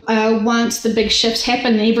so once the big shifts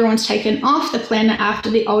happen, everyone's taken off the planet after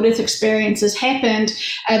the old Earth experience has happened,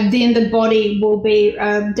 then the body will be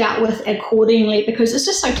dealt with accordingly, because it's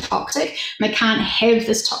just so toxic. And they can't have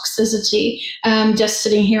this toxicity just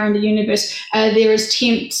sitting here in the universe. There is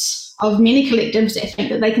attempts of many collectives that think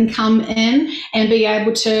that they can come in and be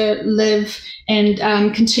able to live and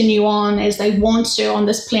continue on as they want to on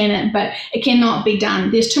this planet, but it cannot be done.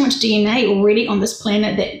 There's too much DNA already on this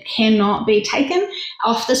planet that cannot be taken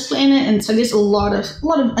off this planet, and so there's a lot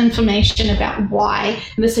of information about why,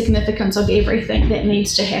 and the significance of everything that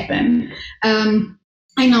needs to happen.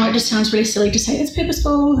 I know it just sounds really silly to say it's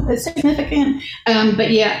purposeful, it's significant,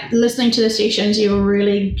 but yeah, listening to the sessions, you'll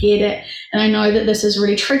really get it. And I know that this is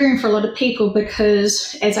really triggering for a lot of people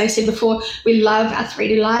because, as I said before, we love our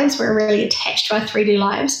 3D lives. We're really attached to our 3D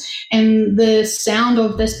lives. And the sound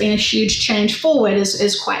of this being a huge change forward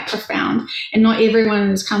is quite profound. And not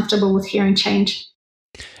everyone is comfortable with hearing change.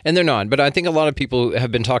 And they're not, but I think a lot of people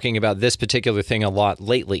have been talking about this particular thing a lot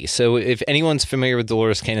lately. So if anyone's familiar with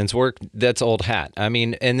Dolores Cannon's work, that's old hat. I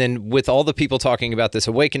mean, and then with all the people talking about this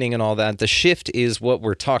awakening and all that, the shift is what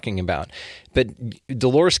we're talking about. But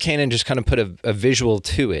Dolores Cannon just kind of put a visual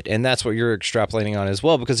to it, and that's what you're extrapolating on as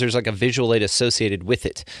well, because there's like a visual aid associated with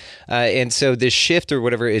it. And so this shift or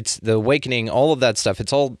whatever, it's the awakening, all of that stuff,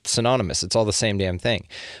 it's all synonymous. It's all the same damn thing.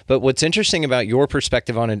 But what's interesting about your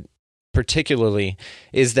perspective on it particularly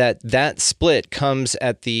is that split comes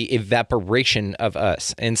at the evaporation of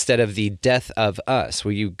us instead of the death of us.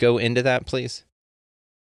 Will you go into that, please?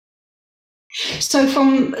 So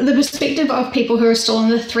from the perspective of people who are still in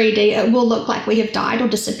the 3D, it will look like we have died or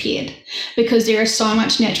disappeared, because there are so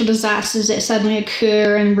much natural disasters that suddenly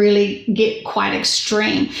occur and really get quite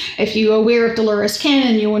extreme. If you're aware of Dolores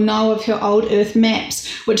Cannon, you will know of her old Earth maps,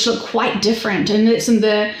 which look quite different. And that's in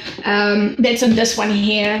this one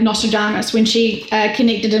here, Nostradamus, when she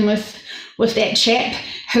connected in with that chap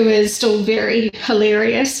who is still very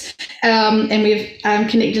hilarious, and we've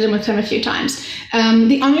connected in with him a few times.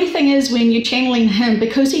 The only thing is, when you're channeling him,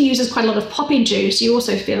 because he uses quite a lot of poppy juice, you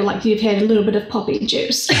also feel like you've had a little bit of poppy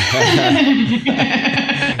juice.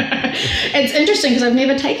 It's interesting because I've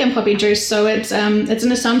never taken poppy juice, so it's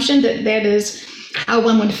an assumption that is how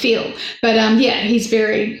one would feel. But yeah, he's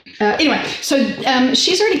very anyway. So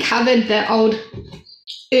she's already covered the old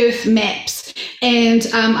Earth maps, and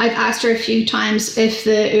I've asked her a few times if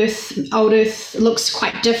the old Earth looks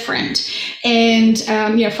quite different, and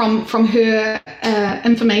from her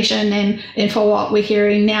information and for what we're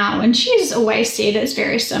hearing now, and she's always said it's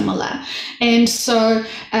very similar, and so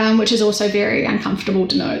which is also very uncomfortable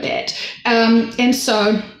to know that, and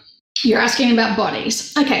so. You're asking about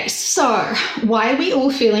bodies. Okay, so why are we all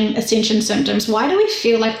feeling ascension symptoms? Why do we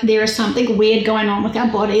feel like there is something weird going on with our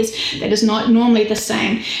bodies that is not normally the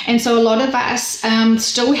same? And so a lot of us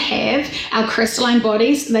still have our crystalline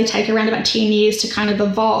bodies. They take around about 10 years to kind of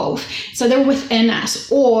evolve. So they're within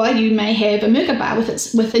us, or you may have a Merkaba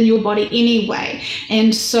within your body anyway.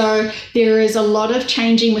 And so there is a lot of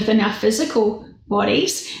changing within our physical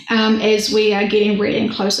bodies as we are getting really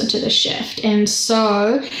closer to the shift. And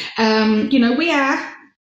so, we are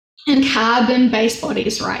in carbon-based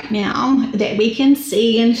bodies right now that we can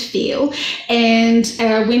see and feel. And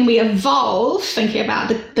when we evolve, thinking about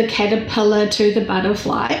the caterpillar to the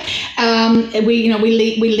butterfly, we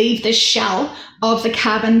leave the shell of the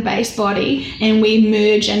carbon-based body, and we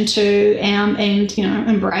merge into and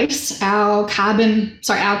embrace our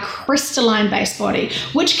crystalline-based body,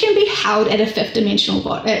 which can be held at a fifth dimensional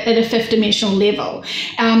level.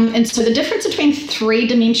 And so the difference between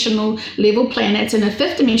three-dimensional level planets and a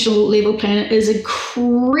fifth dimensional level planet is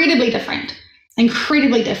incredibly different. And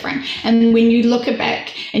when you look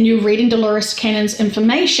back and you're reading Dolores Cannon's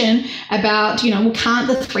information about, can't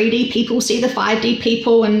the 3D people see the 5D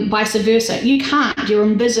people and vice versa? You can't. You're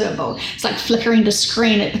invisible. It's like flickering the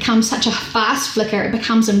screen. It becomes such a fast flicker. It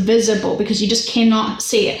becomes invisible because you just cannot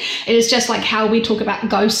see it. It is just like how we talk about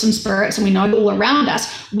ghosts and spirits, and we know all around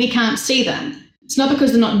us. We can't see them. It's not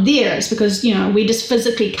because they're not there. It's because, we just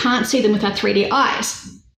physically can't see them with our 3D eyes.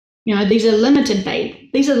 These are limited, babe.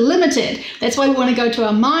 These are limited. That's why we want to go to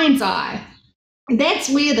our mind's eye. That's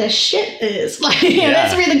where the shit is.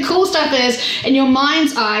 That's where the cool stuff is. In your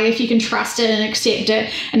mind's eye, if you can trust it and accept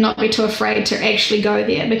it and not be too afraid to actually go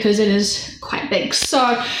there, because it is quite big.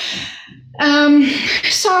 So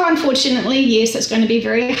unfortunately, yes, it's going to be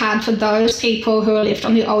very hard for those people who are left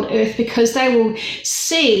on the old Earth, because they will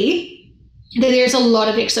see there's a lot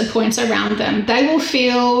of exit points around them. They will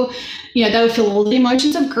feel, they will feel all the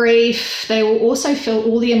emotions of grief. They will also feel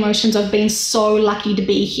all the emotions of being so lucky to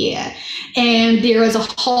be here. And there is a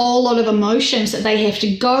whole lot of emotions that they have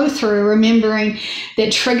to go through, remembering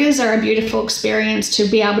that triggers are a beautiful experience to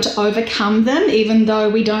be able to overcome them, even though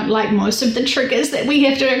we don't like most of the triggers that we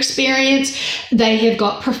have to experience. They have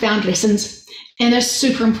got profound lessons. And they're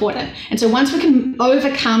super important. And so once we can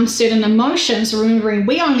overcome certain emotions, remembering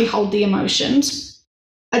we only hold the emotions,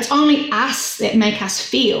 it's only us that make us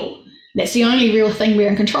feel. That's the only real thing we're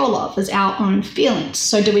in control of, is our own feelings.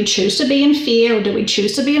 So do we choose to be in fear, or do we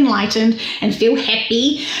choose to be enlightened and feel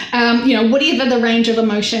happy? Whatever the range of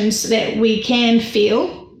emotions that we can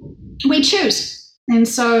feel, we choose. And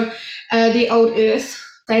so the old earth,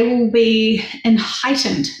 they will be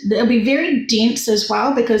heightened. They'll be very dense as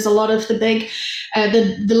well, because a lot of the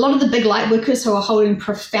big light workers who are holding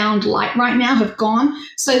profound light right now have gone.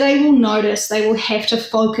 So they will notice, they will have to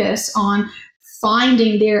focus on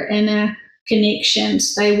finding their inner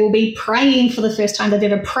connections. They will be praying for the first time they've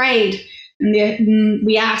ever prayed. And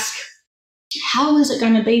we ask, how is it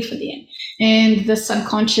going to be for them? And the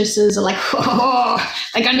subconsciouses are like,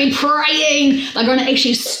 they're going to be praying. They're going to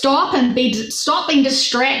actually stop being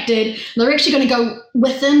distracted. They're actually going to go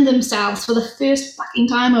within themselves for the first fucking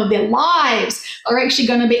time of their lives. They're actually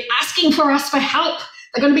going to be asking for us for help.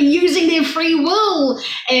 They're going to be using their free will.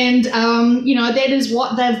 And, that is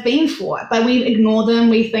what they've been for. But we ignore them.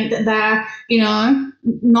 We think that they're,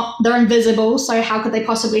 they're invisible. So how could they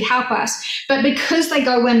possibly help us? But because they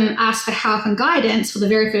go in and ask for help and guidance for the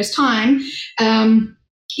very first time,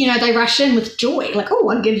 they rush in with joy. Like,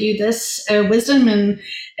 I'll give you this wisdom and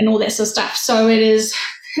all that sort of stuff. So it is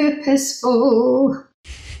purposeful.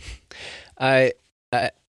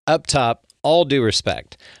 Up top, all due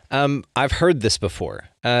respect. I've heard this before.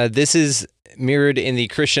 This is mirrored in the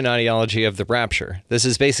Christian ideology of the rapture. This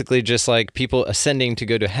is basically just like people ascending to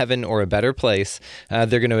go to heaven or a better place.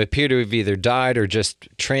 They're going to appear to have either died or just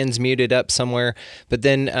transmuted up somewhere, but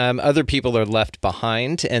then other people are left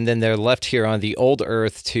behind, and then they're left here on the old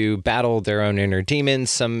earth to battle their own inner demons.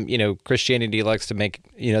 Some, Christianity likes to make,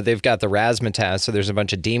 they've got the razzmatazz, so there's a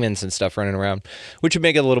bunch of demons and stuff running around, which would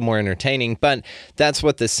make it a little more entertaining, but that's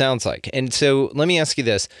what this sounds like. And so let me ask you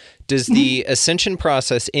this. Does the ascension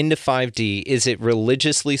process into 5D, is it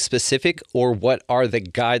religiously specific, or what are the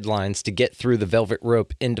guidelines to get through the velvet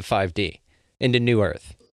rope into 5D, into New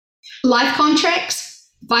Earth? Life contracts,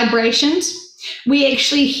 vibrations. We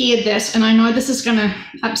actually hear this, and I know this is going to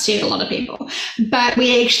upset a lot of people, but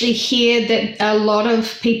we actually hear that a lot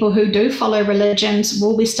of people who do follow religions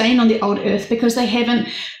will be staying on the old earth because they haven't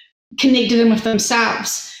connected in with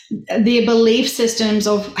themselves. Their belief systems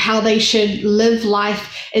of how they should live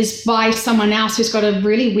life is by someone else who's got a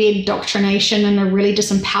really weird indoctrination and a really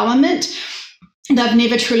disempowerment. They've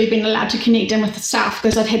never truly been allowed to connect in with the self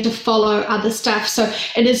because they've had to follow other stuff. So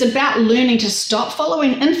it is about learning to stop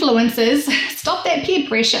following influences, stop that peer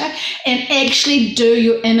pressure, and actually do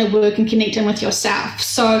your inner work and connect in with yourself.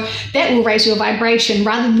 So that will raise your vibration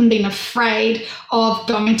rather than being afraid of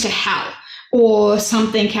going to hell or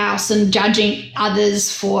something else and judging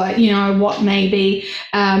others for, what may be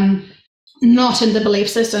not in the belief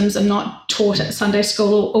systems and not taught at Sunday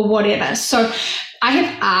school or whatever. So I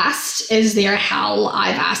have asked, is there a hell?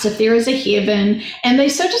 I've asked if there is a heaven. And they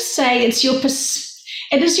sort of say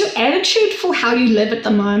it is your attitude for how you live at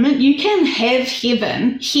the moment. You can have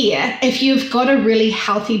heaven here if you've got a really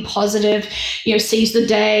healthy, positive, seize the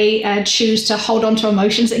day, choose to hold on to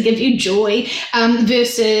emotions that give you joy,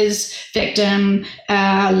 versus victim,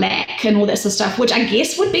 lack, and all that sort of stuff, which I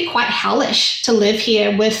guess would be quite hellish to live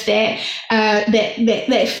here with that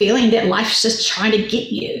feeling that life's just trying to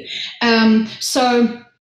get you.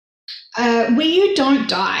 Where you don't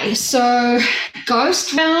die. So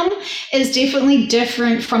ghost realm is definitely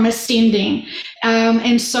different from ascending.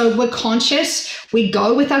 And so we're conscious, we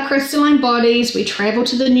go with our crystalline bodies, we travel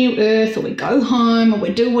to the new earth, or we go home, or we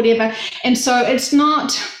do whatever. And so it's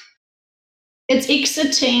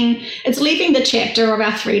exiting, it's leaving the chapter of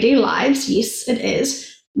our 3D lives. Yes, it is.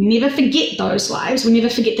 We never forget those lives. We never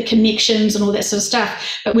forget the connections and all that sort of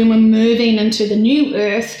stuff. But when we're moving into the new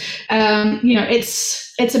earth,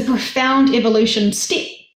 it's a profound evolution step,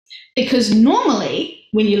 because normally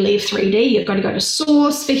when you leave 3D, you've got to go to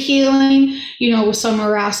source for healing, or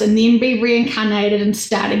somewhere else, and then be reincarnated and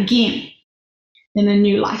start again in a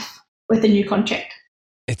new life with a new contract.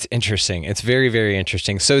 It's interesting. It's very, very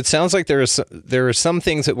interesting. So it sounds like there are some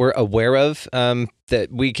things that we're aware of that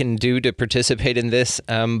we can do to participate in this,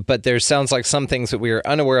 but there sounds like some things that we are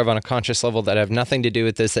unaware of on a conscious level that have nothing to do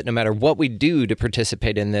with this, that no matter what we do to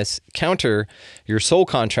participate in this, counter your soul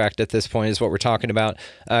contract at this point is what we're talking about,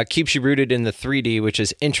 keeps you rooted in the 3D, which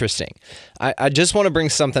is interesting. I just want to bring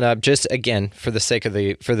something up just again for the sake of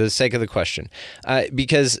the question,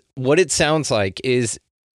 because what it sounds like is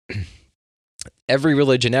every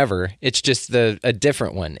religion ever, it's just a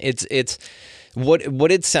different one. It's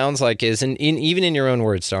what it sounds like is, and even in your own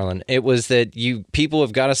words, darling, it was that people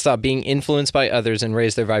have got to stop being influenced by others and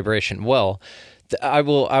raise their vibration. Well, I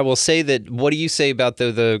will say that. What do you say about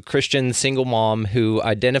the Christian single mom who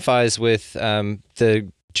identifies with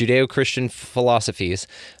the Judeo-Christian philosophies?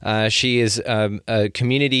 She is a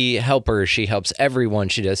community helper. She helps everyone.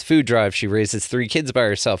 She does food drives. She raises 3 kids by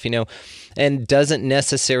herself, and doesn't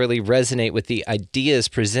necessarily resonate with the ideas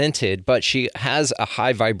presented, but she has a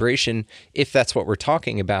high vibration, if that's what we're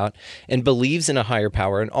talking about, and believes in a higher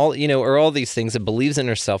power and all, or all these things, and believes in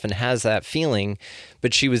herself and has that feeling,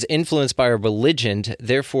 but she was influenced by a religion.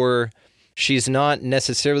 Therefore, she's not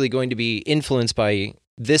necessarily going to be influenced by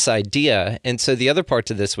this idea. And so the other part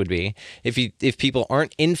to this would be, if people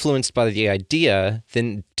aren't influenced by the idea,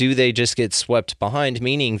 then do they just get swept behind,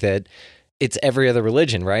 meaning that it's every other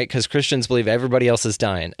religion, right? Because Christians believe everybody else is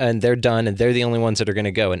dying and they're done and they're the only ones that are going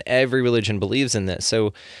to go, and every religion believes in this.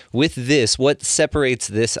 So with this, what separates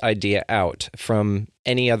this idea out from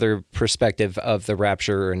any other perspective of the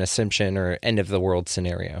rapture or an ascension or end of the world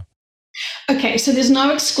scenario? Okay, so there's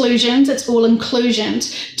no exclusions, it's all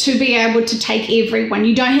inclusions to be able to take everyone.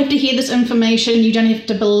 You don't have to hear this information, you don't have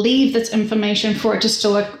to believe this information for it to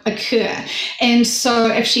still occur. And so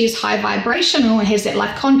if she is high vibrational and has that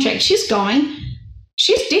life contract, she's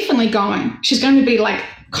definitely going. She's going to be like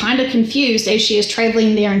kind of confused as she is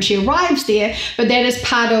traveling there and she arrives there, but that is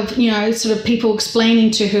part of, sort of people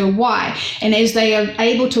explaining to her why. And as they are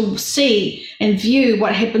able to see and view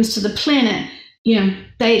what happens to the planet,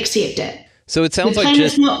 they accept it. So it sounds like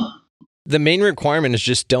just the main requirement is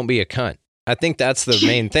just don't be a cunt. I think that's the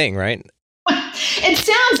main thing, right? It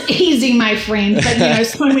sounds easy, my friend, but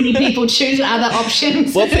so many people choose other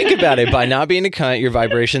options. Well, think about it. By not being a cunt, your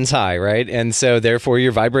vibration's high, right? And so therefore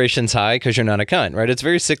your vibration's high because you're not a cunt, right? It's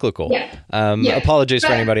very cyclical. Yeah. Apologies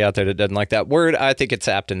for anybody out there that doesn't like that word. I think it's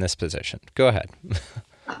apt in this position. Go ahead.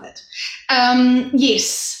 Love it.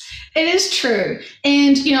 Yes. It is true.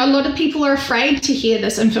 And, a lot of people are afraid to hear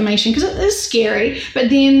this information because it is scary. But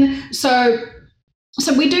then, so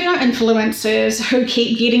we do know influencers who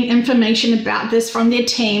keep getting information about this from their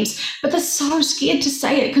teams, but they're so scared to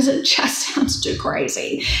say it because it just sounds too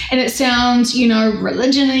crazy. And it sounds,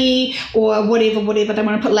 religion-y or whatever, they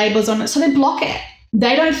want to put labels on it. So they block it.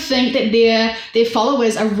 They don't think that their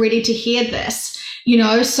followers are ready to hear this,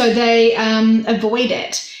 so they avoid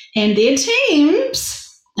it. And their teams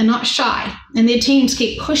are not shy, and their teams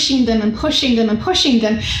keep pushing them and pushing them and pushing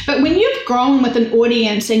them. But when you've grown with an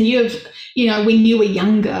audience and you've, when you were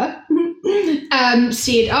younger,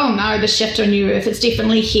 said, oh no, the shift to a new earth, it's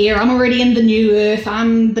definitely here. I'm already in the new earth.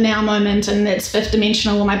 I'm the now moment and it's fifth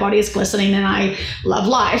dimensional and my body is glistening and I love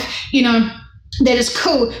life. That is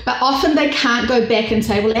cool. But often they can't go back and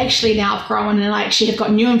say, well, actually now I've grown and I actually have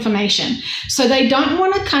got new information. So they don't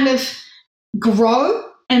want to kind of grow,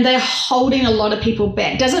 and they're holding a lot of people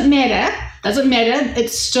back. Doesn't matter.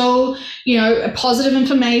 It's still, a positive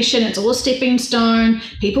information. It's all a stepping stone.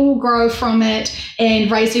 People will grow from it and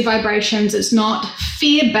raise their vibrations. It's not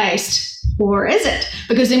fear-based, or is it?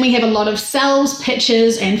 Because then we have a lot of sales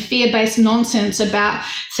pitches and fear-based nonsense about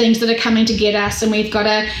things that are coming to get us, and we've got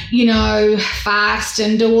to, fast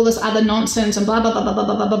and do all this other nonsense and blah, blah, blah, blah,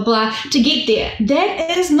 blah, blah, blah, blah to get there.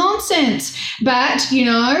 That is nonsense. But,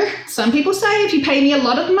 some people say if you pay me a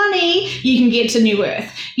lot of money, you can get to New Earth,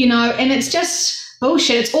 and it's just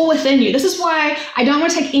bullshit. It's all within you. This is why I don't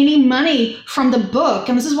want to take any money from the book.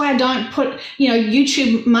 And this is why I don't put,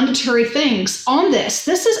 YouTube mandatory things on this.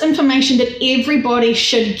 This is information that everybody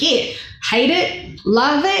should get. Hate it,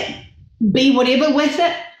 love it, be whatever with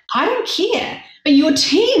it. I don't care. But your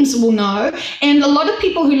teams will know. And a lot of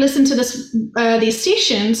people who listen to these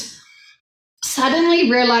sessions suddenly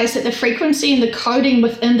realize that the frequency and the coding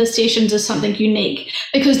within the sessions is something unique,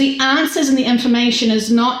 because the answers and the information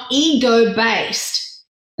is not ego-based.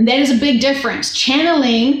 And that is a big difference.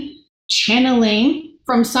 Channeling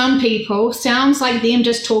from some people sounds like them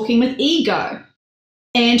just talking with ego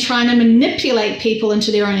and trying to manipulate people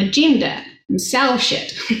into their own agenda and sell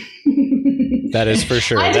shit. That is for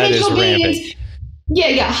sure. That is rampant.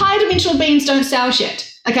 Yeah. High dimensional beings don't sell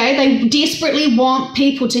shit. Okay, they desperately want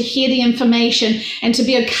people to hear the information and to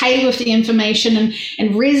be okay with the information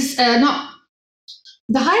and not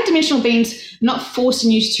the higher dimensional beings not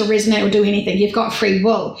forcing you to resonate or do anything. You've got free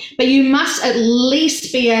will, but you must at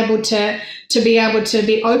least be able to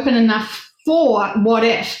be open enough for what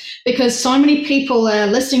if, because so many people are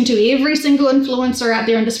listening to every single influencer out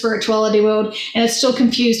there in the spirituality world and it's still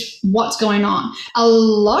confused what's going on. A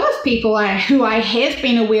lot of people who I have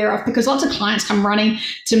been aware of, because lots of clients come running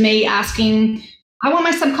to me asking, I want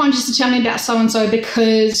my subconscious to tell me about so-and-so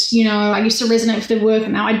because, I used to resonate with their work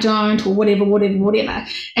and now I don't, or whatever. And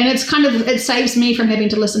it saves me from having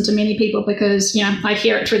to listen to many people because, I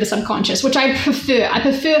hear it through the subconscious, which I prefer. I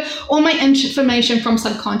prefer all my information from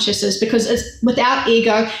subconsciouses because it's without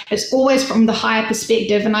ego. It's always from the higher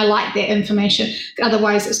perspective, and I like that information.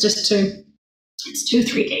 Otherwise, it's just too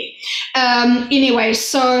 3D. Anyway,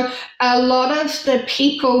 so a lot of the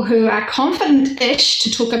people who are confident-ish to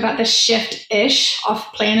talk about the shift-ish,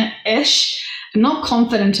 off-planet-ish, are not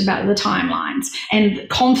confident about the timelines and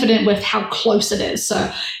confident with how close it is.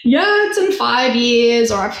 So, it's in 5 years,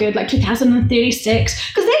 or I've heard like 2036,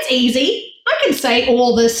 because that's easy. I can say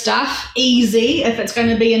all this stuff easy if it's going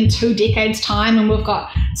to be in 2 decades' time and we've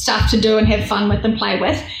got stuff to do and have fun with and play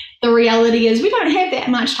with. The reality is we don't have that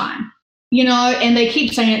much time. And they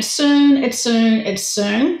keep saying it's soon.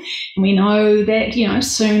 And we know that,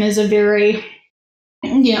 soon is a very,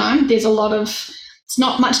 there's a lot of, it's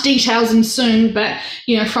not much details in soon, but,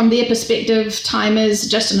 from their perspective, time is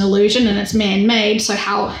just an illusion and it's man-made. So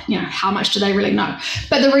how much do they really know?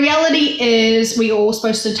 But the reality is we're all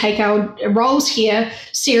supposed to take our roles here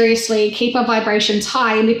seriously, keep our vibrations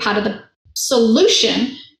high and be part of the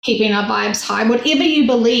solution, keeping our vibes high, whatever you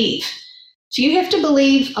believe. So you have to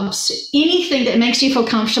believe anything that makes you feel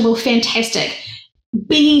comfortable, fantastic.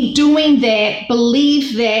 Doing that,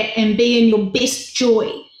 believe that, and be in your best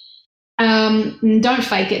joy. Don't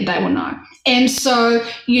fake it, they will know. And so,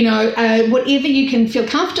 whatever you can feel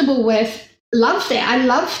comfortable with, love that. I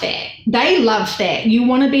love that. They love that. You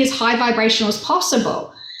want to be as high vibrational as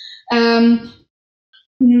possible.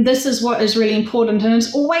 This is what is really important, and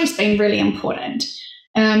it's always been really important.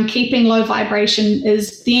 Keeping low vibration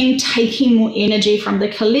is then taking more energy from the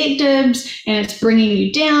collectives and it's bringing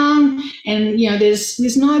you down, and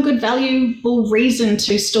there's no good valuable reason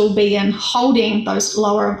to still be in holding those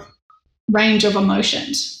lower range of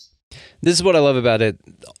emotions. This is what I love about it.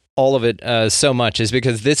 All of it so much is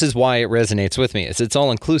because this is why it resonates with me. It's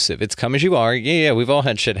all inclusive. It's come as you are. Yeah, we've all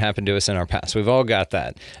had shit happen to us in our past. We've all got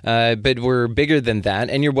that. But we're bigger than that,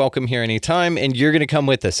 and you're welcome here anytime, and you're going to come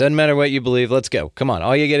with us. Doesn't matter what you believe. Let's go. Come on.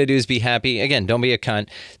 All you got to do is be happy. Again, don't be a cunt.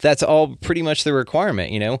 That's all pretty much the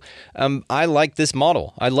requirement, I like this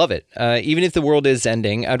model. I love it. Even if the world is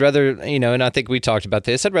ending, I'd rather, and I think we talked about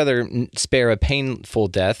this, I'd rather spare a painful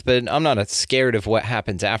death, but I'm not scared of what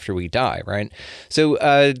happens after we die, right? So,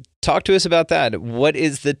 talk to us about that. What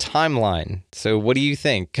is the timeline? So what do you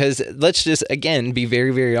think? Because let's just, again, be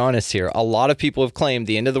very, very honest here. A lot of people have claimed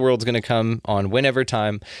the end of the world is going to come on whenever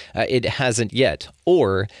time. It hasn't yet,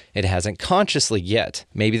 or it hasn't consciously yet.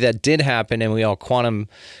 Maybe that did happen and we all quantum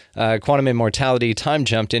immortality time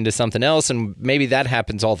jumped into something else, and maybe that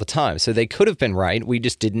happens all the time. So they could have been right. We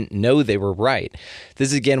just didn't know they were right. This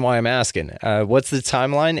is, again, why I'm asking. What's the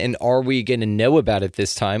timeline, and are we going to know about it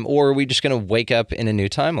this time, or are we just going to wake up in a new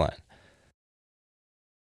timeline?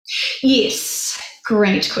 Yes,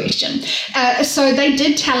 great question. So they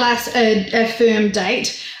did tell us a firm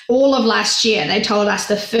date. All of last year, they told us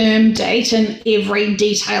the firm date and every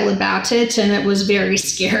detail about it, and it was very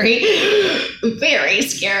scary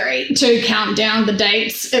to count down the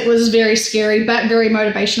dates. It was very scary, but very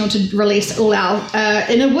motivational to release all our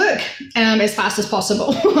inner work as fast as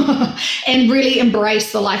possible and really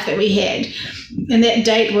embrace the life that we had. And that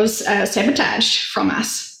date was sabotaged from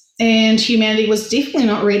us. And humanity was definitely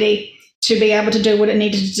not ready to be able to do what it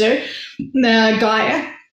needed to do.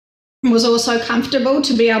 Gaia was also comfortable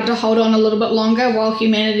to be able to hold on a little bit longer while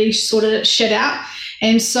humanity sorted its shit out.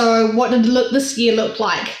 And so what did this year look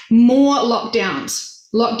like? More lockdowns.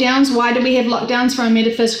 Lockdowns, why do we have lockdowns for a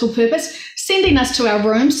metaphysical purpose? Sending us to our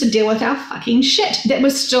rooms to deal with our fucking shit that we're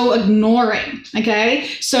still ignoring, okay?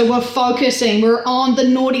 So we're focusing, we're on the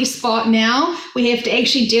naughty spot now. We have to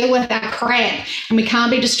actually deal with our crap, and we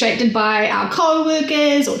can't be distracted by our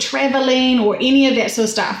co-workers or traveling or any of that sort of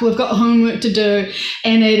stuff. We've got homework to do,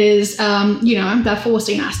 and it is, they're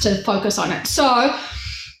forcing us to focus on it. So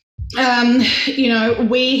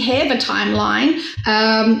we have a timeline.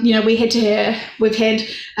 We've had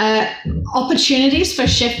opportunities for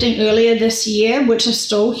shifting earlier this year, which is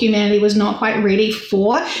still humanity was not quite ready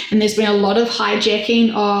for. And there's been a lot of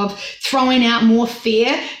hijacking of throwing out more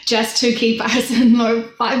fear just to keep us in low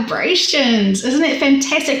vibrations. Isn't it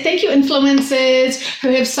fantastic? Thank you, influencers who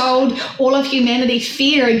have sold all of humanity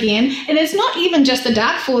fear again. And it's not even just the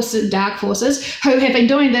dark forces who have been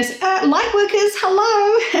doing this. Light workers,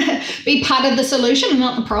 hello. Be part of the solution,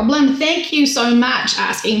 not the problem. Thank you so much,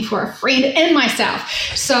 asking for a friend and myself.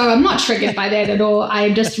 So I'm not triggered by that at all.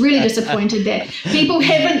 I'm just really disappointed that people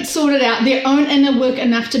haven't sorted out their own inner work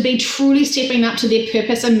enough to be truly stepping up to their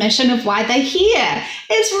purpose and mission of why they're here.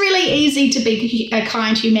 It's really easy to be a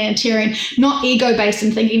kind humanitarian, not ego-based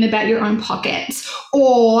and thinking about your own pockets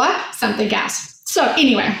or something else. So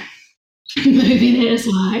anyway, moving it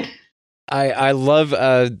aside. I love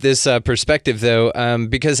this perspective, though,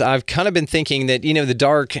 because I've kind of been thinking that, the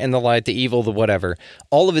dark and the light, the evil, the whatever,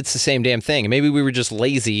 all of it's the same damn thing. Maybe we were just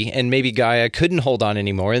lazy and maybe Gaia couldn't hold on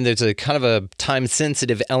anymore. And there's a kind of a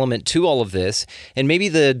time-sensitive element to all of this. And maybe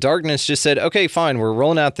the darkness just said, okay, fine, we're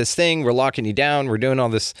rolling out this thing. We're locking you down. We're doing all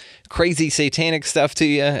this crazy satanic stuff to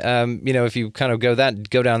you, if you kind of go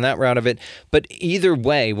down that route of it. But either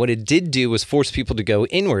way, what it did do was force people to go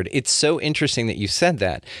inward. It's so interesting that you said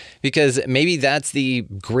that, because maybe that's the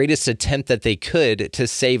greatest attempt that they could to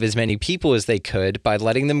save as many people as they could by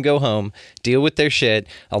letting them go home, deal with their shit.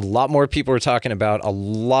 A lot more people are talking about a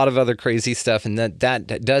lot of other crazy stuff, and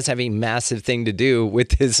that does have a massive thing to do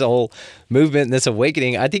with this whole movement and this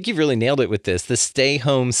awakening. I think you've really nailed it with this. The stay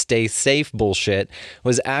home, stay safe bullshit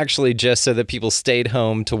was actually just so that people stayed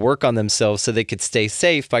home to work on themselves so they could stay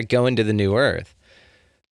safe by going to the new earth.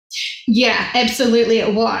 Yeah, absolutely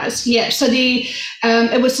it was. Yeah, so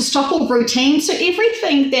it was to stop all routine. So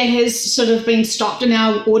everything that has sort of been stopped in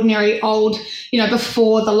our ordinary old,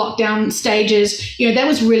 before the lockdown stages, that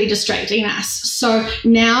was really distracting us. So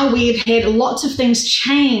now we've had lots of things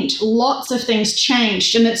change,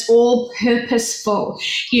 and it's all purposeful.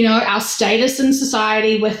 Our status in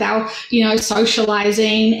society with our,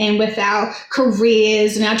 socializing and with our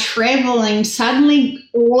careers and our traveling, suddenly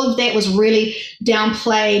all of that was really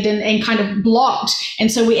downplayed and kind of blocked. And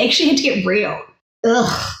so we actually had to get real.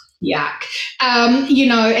 Ugh, yuck.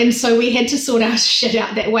 And so we had to sort our shit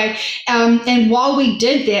out that way. And while we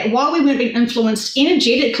did that, while we weren't being influenced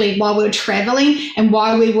energetically, while we were traveling and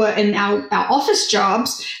while we were in our office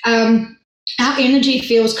jobs, our energy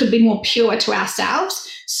fields could be more pure to ourselves.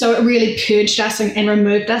 So it really purged us and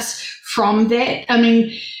removed us from that. I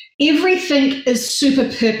mean, everything is super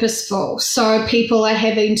purposeful. So people are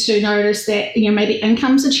having to notice that, maybe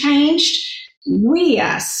incomes are changed. We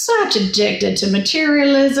are such addicted to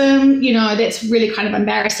materialism. That's really kind of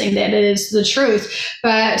embarrassing that it is the truth.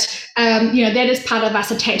 But, that is part of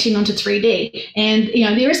us attaching onto 3D. And,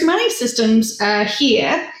 there is money systems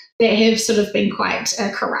here that have sort of been quite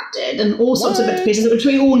corrupted and all sorts of bits and pieces, which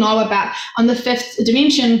we all know about on the fifth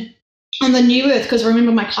dimension. On the new earth, because I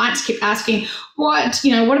remember my clients kept asking, what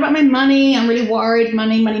about my money? I'm really worried,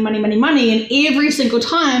 money. And every single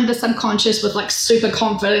time the subconscious with like super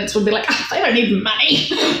confidence would be like, they don't need money.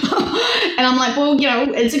 And I'm like, well,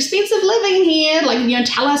 it's expensive living here. Like,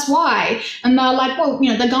 tell us why. And they're like, well,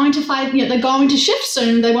 they're going to shift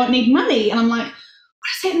soon. They won't need money. And I'm like,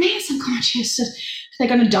 what does that mean, subconscious? They're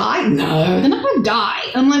going to die? No, they're not going to die.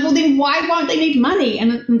 And I'm like, well, then why won't they need money?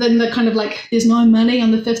 And then they're kind of like, there's no money on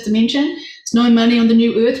the fifth dimension. There's no money on the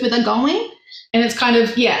new earth where they're going. And it's kind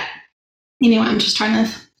of, yeah. Anyway, I'm just trying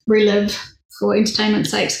to relive for entertainment's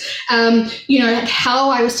sakes. How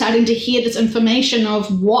I was starting to hear this information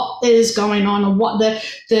of what is going on and what the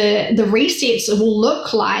resets will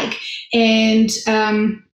look like. And,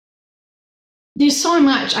 there's so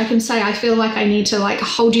much I can say. I feel like I need to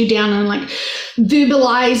hold you down and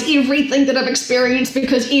verbalize everything that I've experienced,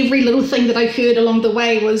 because every little thing that I heard along the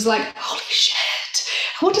way was like, holy shit,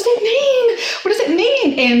 what does that mean? What does it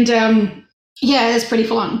mean? And yeah, it's pretty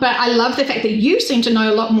full on. But I love the fact that you seem to know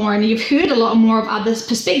a lot more and you've heard a lot more of other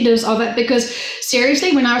perspectives of it, because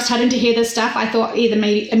seriously, when I was starting to hear this stuff, I thought either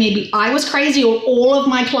maybe I was crazy or all of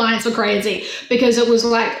my clients were crazy, because it was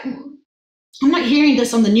like, I'm not hearing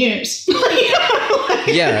this on the news.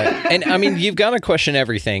 Yeah. And I mean, you've got to question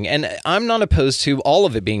everything. And I'm not opposed to all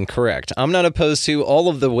of it being correct. I'm not opposed to all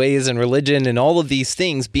of the ways and religion and all of these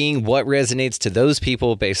things being what resonates to those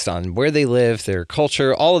people based on where they live, their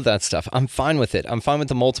culture, all of that stuff. I'm fine with it. I'm fine with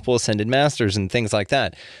the multiple ascended masters and things like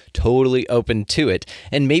that. Totally open to it.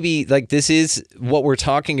 And maybe this is what we're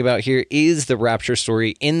talking about here is the rapture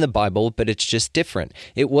story in the Bible, but it's just different.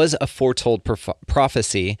 It was a foretold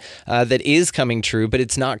prophecy that is is coming true, but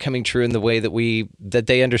it's not coming true in the way that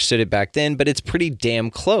they understood it back then, but it's pretty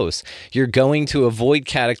damn close. You're going to avoid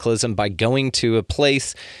cataclysm by going to a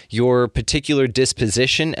place. Your particular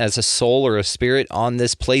disposition as a soul or a spirit on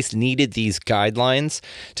this place needed these guidelines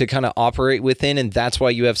to kind of operate within, and that's why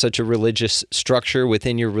you have such a religious structure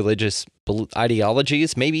within your religious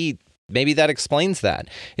ideologies. Maybe that explains that.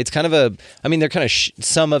 It's kind of they're kind of,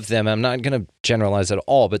 some of them, I'm not going to generalize at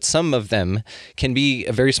all, but some of them can be,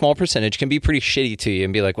 a very small percentage, can be pretty shitty to you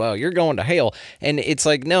and be like, well, you're going to hell. And it's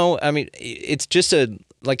like, no, I mean, it's just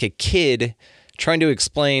like a kid trying to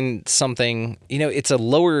explain something,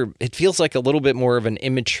 it feels like a little bit more of an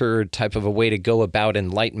immature type of a way to go about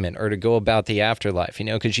enlightenment or to go about the afterlife,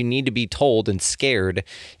 because you need to be told and scared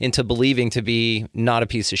into believing to be not a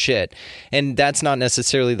piece of shit. And that's not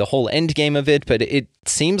necessarily the whole end game of it, but it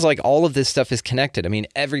seems like all of this stuff is connected. I mean,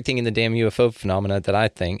 everything in the damn UFO phenomena that I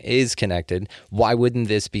think is connected. Why wouldn't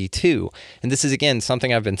this be too? And this is, again,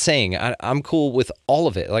 something I've been saying. I'm cool with all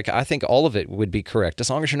of it. Like, I think all of it would be correct. As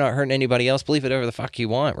long as you're not hurting anybody else, believe it whatever the fuck you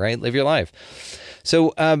want, right? Live your life.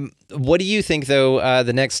 So what do you think, though,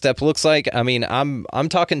 the next step looks like? I mean, I'm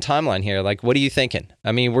talking timeline here. Like, what are you thinking?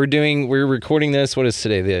 I mean, we're recording this, what is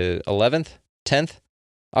today, the 11th? 10th?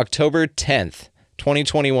 October 10th,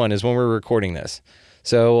 2021 is when we're recording this.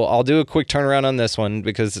 So I'll do a quick turnaround on this one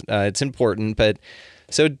because it's important. But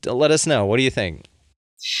so let us know. What do you think?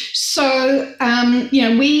 So,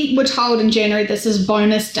 we were told in January this is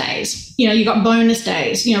bonus days. You got bonus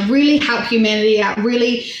days, really help humanity out,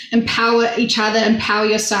 really empower each other, empower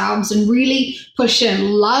yourselves, and really push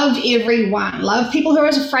in. Love everyone. Love people who are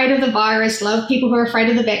afraid of the virus. Love people who are afraid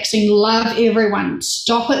of the vaccine. Love everyone.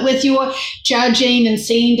 Stop it with your judging and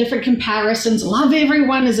seeing different comparisons. Love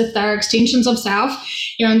everyone as if they're extensions of self.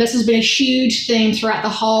 And this has been a huge theme throughout the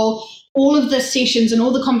whole. All of the sessions and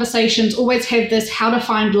all the conversations always have this how to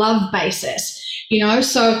find love basis,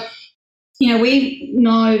 So, we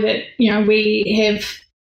know that, we have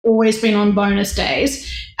always been on bonus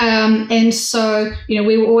days. And so,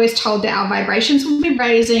 we were always told that our vibrations would be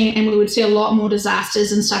raising and we would see a lot more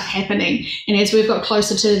disasters and stuff happening. And as we've got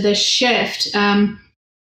closer to this shift,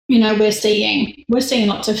 we're seeing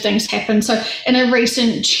lots of things happen. So in a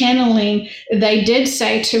recent channeling, they did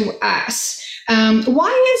say to us,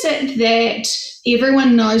 why is it that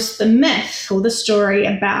everyone knows the myth or the story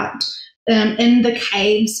about in the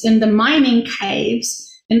caves, in the mining caves,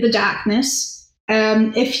 in the darkness,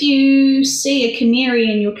 if you see a canary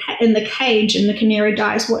in the cage and the canary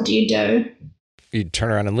dies, what do? You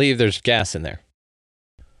turn around and leave. There's gas in there.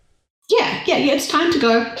 Yeah, it's time to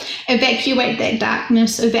go. Evacuate that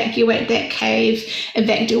darkness, evacuate that cave,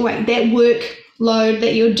 evacuate that workload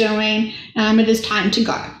that you're doing. It is time to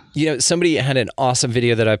go. Somebody had an awesome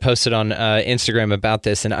video that I posted on Instagram about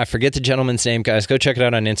this, and I forget the gentleman's name, guys. Go check it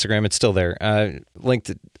out on Instagram. It's still there,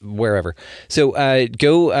 linked wherever. So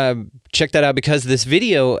go check that out because this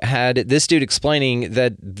video had this dude explaining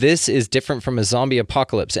that this is different from a zombie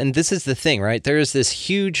apocalypse. And this is the thing, right? There is this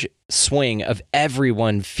huge swing of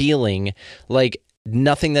everyone feeling like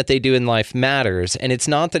nothing that they do in life matters. And it's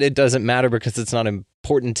not that it doesn't matter because it's not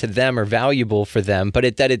important to them or valuable for them,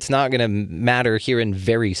 but that it's not going to matter here and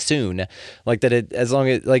very soon. Like that as long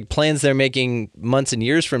as like plans they're making months and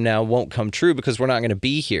years from now won't come true because we're not going to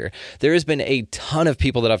be here. There has been a ton of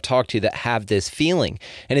people that I've talked to that have this feeling.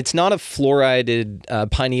 And it's not a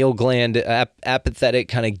fluorided pineal gland apathetic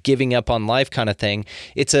kind of giving up on life kind of thing.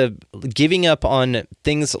 It's a giving up on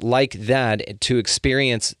things like that to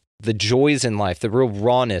experience the joys in life, the real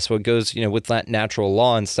rawness, what goes, with that natural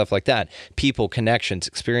law and stuff like that, people, connections,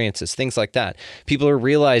 experiences, things like that. People are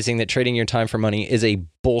realizing that trading your time for money is a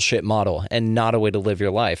bullshit model and not a way to live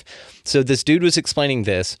your life. So this dude was explaining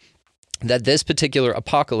that this particular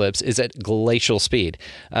apocalypse is at glacial speed.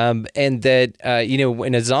 And that,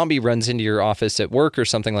 when a zombie runs into your office at work or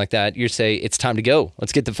something like that, you say, it's time to go.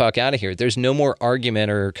 Let's get the fuck out of here. There's no more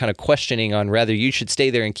argument or kind of questioning on whether you should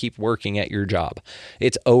stay there and keep working at your job.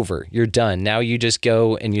 It's over. You're done. Now you just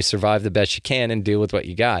go and you survive the best you can and deal with what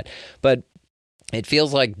you got. But it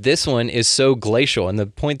feels like this one is so glacial. And the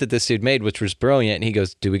point that this dude made, which was brilliant, and he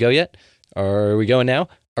goes, do we go yet? Or are we going now?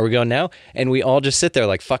 Are we going now? And we all just sit there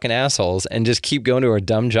like fucking assholes and just keep going to our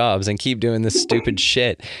dumb jobs and keep doing this stupid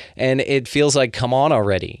shit. And it feels like, come on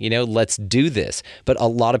already, let's do this. But a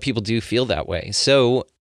lot of people do feel that way. So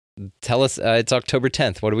tell us, it's October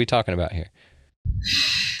 10th. What are we talking about here?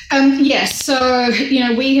 Yes. So,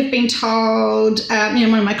 we have been told,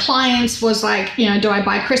 one of my clients was like, do I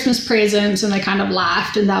buy Christmas presents? And they kind of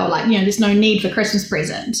laughed and they were like, there's no need for Christmas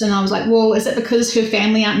presents. And I was like, well, is it because her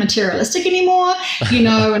family aren't materialistic anymore?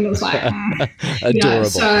 And it was like, adorable.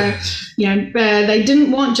 So, they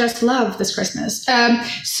didn't want just love this Christmas.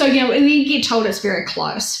 So, we get told it's very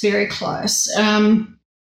close, very close.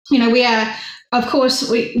 We are, of course,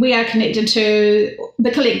 we are connected to the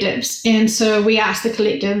collectives. And so we ask the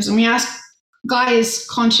collectives and we ask Gaia's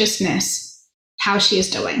consciousness how she is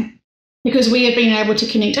doing. Because we have been able to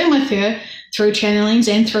connect in with her through channelings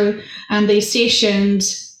and through these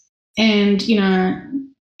sessions. And,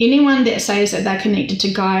 anyone that says that they're connected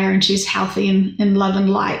to Gaia and she's healthy and in love and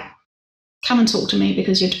light, come and talk to me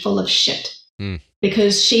because you're full of shit.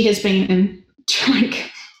 Because she has been in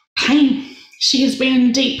pain. She has been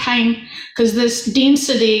in deep pain because this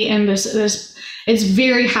density and this it's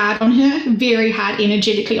very hard on her, very hard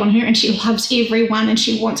energetically on her, and she loves everyone and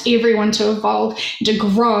she wants everyone to evolve and to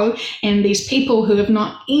grow. And these people who have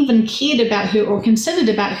not even cared about her or considered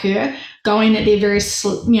about her going at their very, it's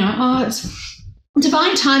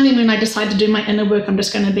divine timing. When I decide to do my inner work, I'm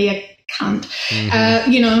just going to be a cunt.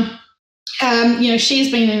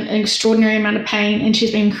 She's been in an extraordinary amount of pain and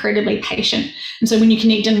she's been incredibly patient. And so when you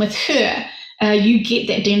connect in with her, you get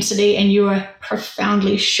that density and you are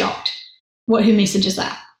profoundly shocked what her messages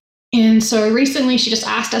are. And so recently she just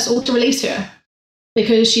asked us all to release her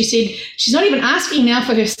because she said she's not even asking now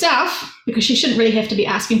for herself because she shouldn't really have to be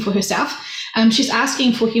asking for herself. She's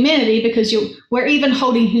asking for humanity because we're even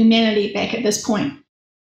holding humanity back at this point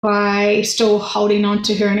by still holding on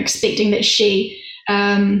to her and expecting that she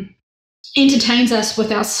entertains us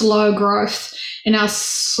with our slow growth and our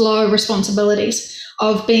slow responsibilities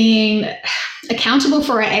of being accountable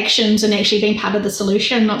for our actions and actually being part of the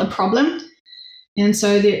solution, not the problem. And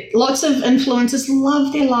so lots of influencers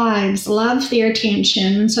love their lives, love their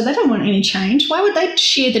attention, and so they don't want any change. Why would they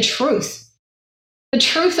share the truth? The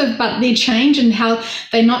truth about their change and how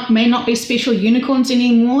they may not be special unicorns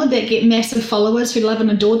anymore that get massive followers who love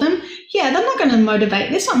and adore them. Yeah, they're not going to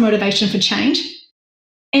motivate. That's not motivation for change.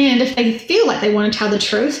 And if they feel like they want to tell the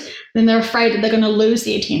truth, then they're afraid that they're going to lose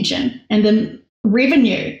the attention and the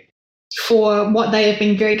revenue for what they have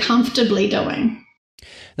been very comfortably doing.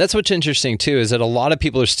 That's what's interesting too, is that a lot of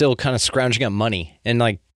people are still kind of scrounging up money and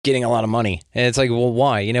like getting a lot of money. And it's like, well,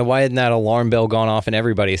 why? Why hadn't that alarm bell gone off in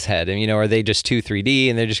everybody's head? And, are they just 3D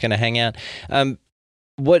and they're just going to hang out?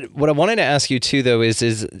 What I wanted to ask you too, though,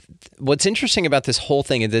 is what's interesting about this whole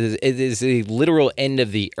thing is that it is a literal end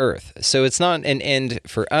of the earth. So it's not an end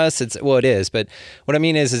for us. It is. But what I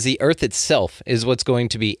mean is the earth itself is what's going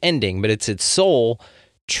to be ending, but it's its soul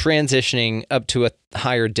transitioning up to a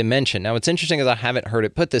higher dimension. Now, what's interesting is I haven't heard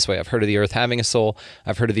it put this way. I've heard of the earth having a soul.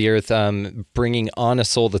 I've heard of the earth bringing on a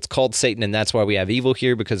soul that's called Satan, and that's why we have evil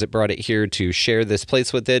here, because it brought it here to share this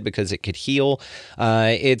place with it, because it could heal.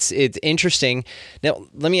 It's interesting. Now,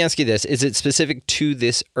 let me ask you this. Is it specific to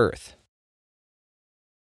this earth?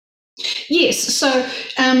 Yes. So,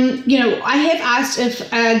 I have asked if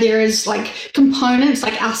there is like components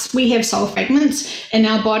like us, we have soul fragments in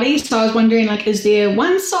our body. So I was wondering, like, is there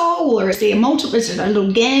one soul or is there multiple, is it a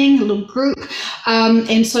little gang, a little group?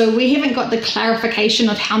 And so we haven't got the clarification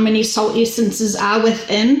of how many soul essences are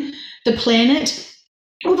within the planet.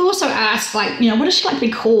 We've also asked, like, what does she like to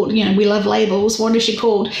be called? We love labels. What is she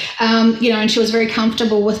called? And she was very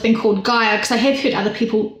comfortable with being called Gaia, because I have heard other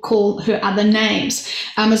people call her other names.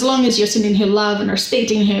 As long as you're sending her love and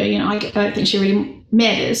respecting her, I don't think she really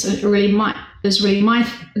matters. It doesn't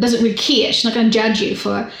really care. She's not going to judge you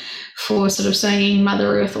for sort of saying Mother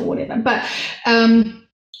Earth or whatever. But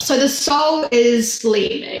so the soul is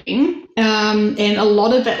leaving, and a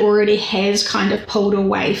lot of it already has kind of pulled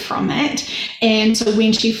away from it. And so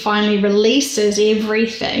when she finally releases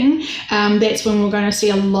everything, that's when we're going to see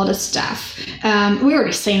a lot of stuff. We're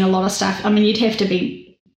already seeing a lot of stuff. I mean, you'd have to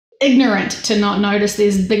be ignorant to not notice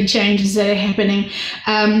there's big changes that are happening.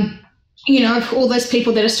 All those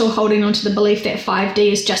people that are still holding on to the belief that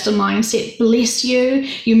 5D is just a mindset, bless you.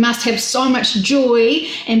 You must have so much joy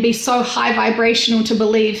and be so high vibrational to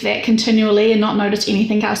believe that continually and not notice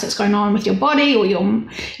anything else that's going on with your body or your,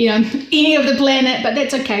 any of the planet. But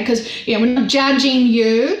that's okay, because, we're not judging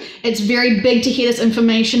you. It's very big to hear this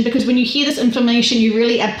information, because when you hear this information, you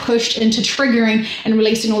really are pushed into triggering and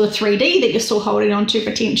releasing all the 3D that you're still holding on to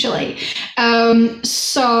potentially.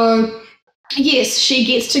 Yes, she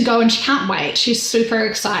gets to go and she can't wait. She's super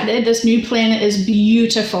excited. This new planet is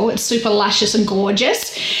beautiful. It's super luscious and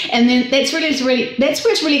gorgeous. And then that's where it's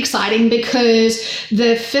really exciting, because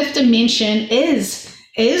the fifth dimension is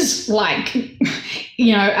like,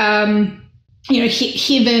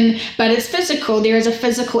 heaven, but it's physical. There is a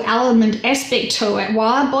physical aspect to it.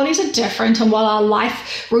 While our bodies are different and while our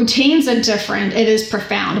life routines are different, it is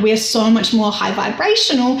profound. We are so much more high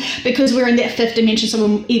vibrational because we're in that fifth dimension. So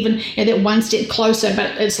we're even that one step closer,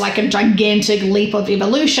 but it's like a gigantic leap of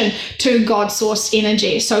evolution to God source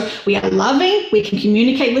energy. So we are loving, we can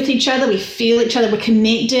communicate with each other, we feel each other, we're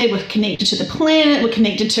connected to the planet, we're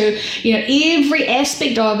connected to, every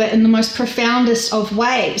aspect of it in the most profoundest of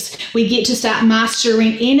ways. We get to start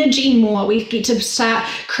mastering energy more. We get to start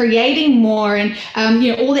creating more, and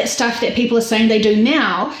all that stuff that people are saying they do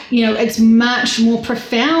now. It's much more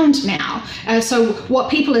profound now. So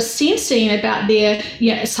what people are sensing about their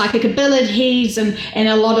psychic abilities and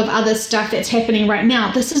a lot of other stuff that's happening right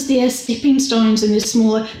now. This is their stepping stones, and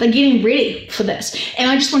they're getting ready for this.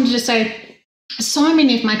 And I just wanted to say, so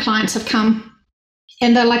many of my clients have come.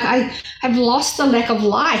 And they're like, I've lost the lack of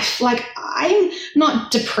life. Like, I'm not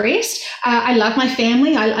depressed. I love my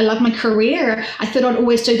family. I love my career. I thought I'd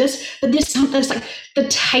always do this. But there's something that's like, the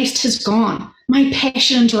taste has gone. My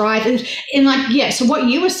passion and drive. So what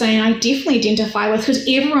you were saying, I definitely identify with, because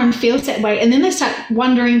everyone feels that way. And then they start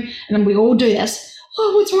wondering, and then we all do this,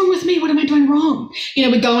 oh, what's wrong with me? What am I doing wrong?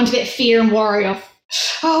 We go into that fear and worry of,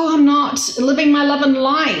 oh, I'm not living my love and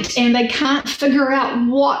light. And they can't figure out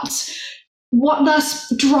what they're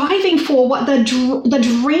driving for, what they're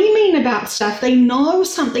dreaming about stuff. They know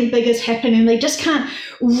something big is happening. They just can't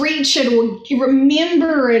reach it or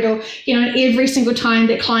remember it. Or, every single time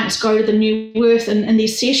that clients go to the New Earth and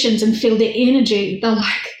these sessions and feel their energy, they're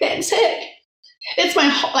like, that's it. That's my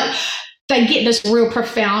whole, they get this real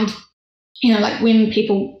profound, when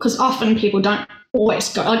people, because often people don't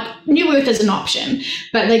always go, New Earth is an option,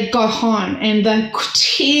 but they go home and the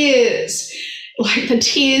tears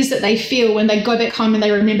that they feel when they go back home and they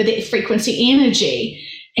remember that frequency energy.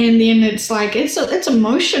 And then it's like, it's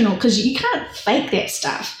emotional, because you can't fake that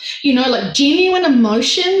stuff. Genuine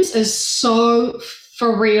emotions is so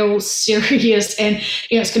for real serious, and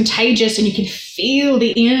it's contagious, and you can feel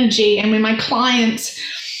the energy. And when my clients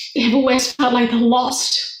have always felt like they're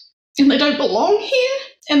lost and they don't belong here,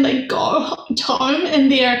 and they go home in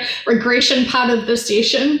their regression part of the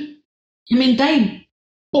session, they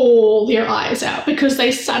bawl their eyes out because they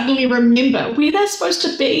suddenly remember where they're supposed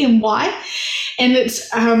to be and why. And it's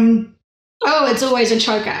it's always a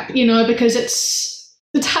choke up, because it's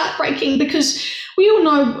heartbreaking, because we all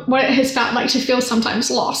know what it has felt like to feel sometimes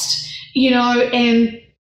lost, and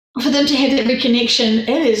for them to have that reconnection, it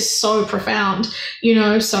is so profound,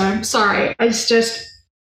 so sorry. It's just,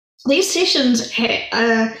 these sessions,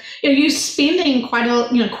 you're spending quite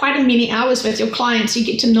a many hours with your clients. You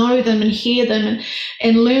get to know them and hear them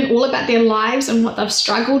and learn all about their lives and what they've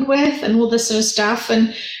struggled with and all this sort of stuff.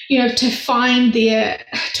 And to find their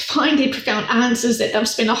profound answers that they've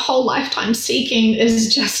spent a whole lifetime seeking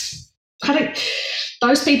is just,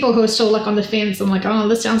 those people who are still on the fence and oh,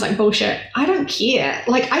 this sounds like bullshit. I don't care.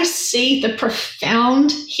 I see the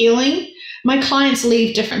profound healing. My clients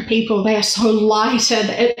leave different people. They are so lighter.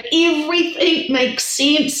 Everything makes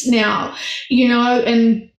sense now,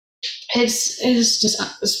 and it's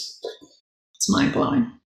mind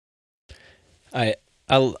blowing. I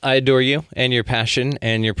adore you and your passion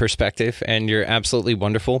and your perspective, and you're absolutely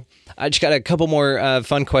wonderful. I just got a couple more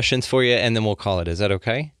fun questions for you, and then we'll call it. Is that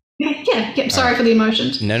okay? Yeah. Sorry for the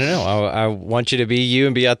emotions. No. I want you to be you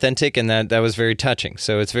and be authentic, and that was very touching.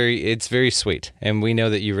 So it's very sweet, and we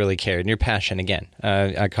know that you really care, and your passion. Again,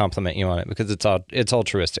 I compliment you on it because it's all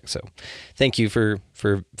altruistic. So thank you for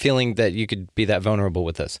feeling that you could be that vulnerable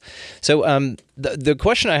with us. So the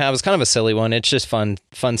question I have is kind of a silly one. It's just fun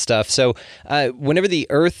stuff. So whenever the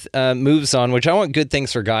Earth moves on, which I want good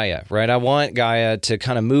things for Gaia, right? I want Gaia to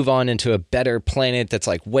kind of move on into a better planet that's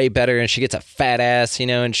way better, and she gets a fat ass,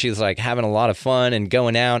 and she's having a lot of fun and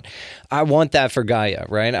going out. I want that for Gaia,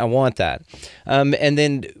 right? I want that. And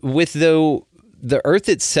then with the Earth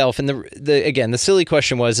itself, and the silly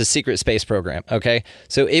question was a secret space program, okay?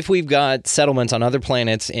 So if we've got settlements on other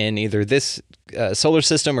planets in either this solar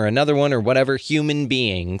system or another one or whatever, human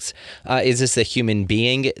beings, is this a human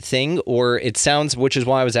being thing? Or it sounds, which is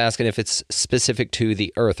why I was asking if it's specific to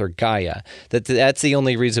the Earth or Gaia, that's the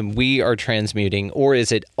only reason we are transmuting, or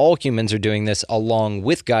is it all humans are doing this along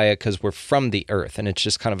with Gaia because we're from the Earth and it's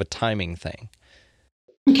just kind of a timing thing?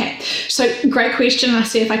 Okay, so great question. I'll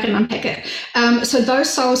see if I can unpack it. So those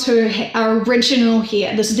souls who are original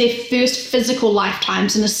here, this is their first physical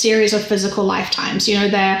lifetimes in a series of physical lifetimes.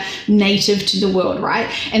 They're native to the world, right?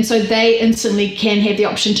 And so they instantly can have the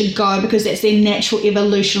option to go because that's their natural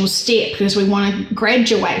evolutional step, because we want to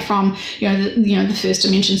graduate from, the first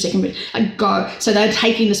dimension, second, go. So they're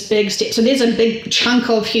taking this big step. So there's a big chunk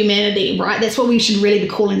of humanity, right? That's what we should really be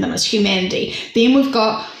calling them, as humanity. Then we've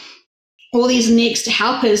got all these next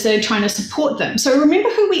helpers that are trying to support them. So remember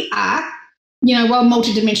who we are. We're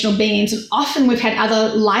multidimensional beings, and often we've had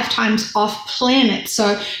other lifetimes off planet.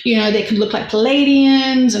 So, they could look like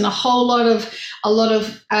Palladians and a lot of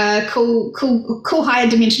cool higher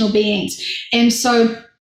dimensional beings. And so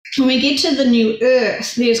when we get to the new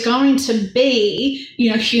Earth, there's going to be,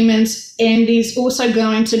 humans, and there's also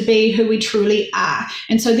going to be who we truly are.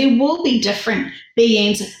 And so there will be different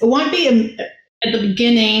beings. It won't be at the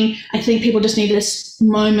beginning. I think people just need this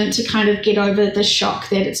moment to kind of get over the shock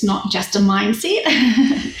that it's not just a mindset.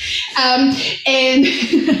 And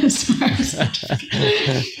sorry,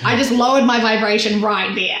 I just lowered my vibration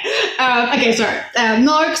right there. Okay, sorry.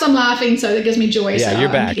 No, because I'm laughing, so that gives me joy. Yeah, so you're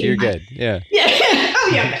back. You're good. Yeah. Yeah. Oh,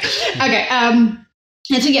 yeah. Okay. And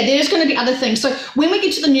so, there's going to be other things. So when we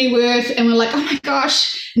get to the new Earth and we're like, oh my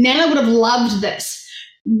gosh, Nana would have loved this.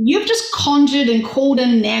 You've just conjured and called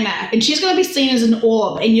in Nana, and she's going to be seen as an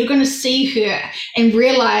orb, and you're going to see her and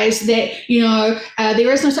realize that,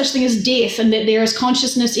 there is no such thing as death, and that there is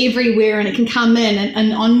consciousness everywhere, and it can come in.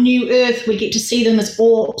 And on New Earth, we get to see them as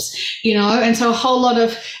orbs, and so a whole lot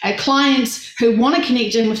of clients who want to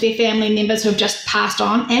connect in with their family members who have just passed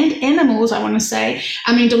on, and animals, I want to say.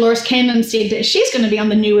 I mean, Dolores Cannon said that she's going to be on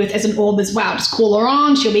the New Earth as an orb as well. Just call her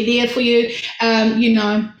on. She'll be there for you.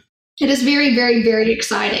 It is very, very, very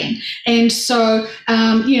exciting. And so,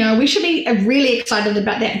 we should be really excited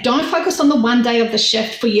about that. Don't focus on the one day of the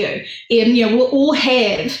shift for you. And, we'll all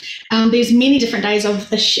have, there's many different days of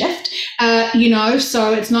the shift,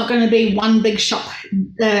 so it's not going to be one big shock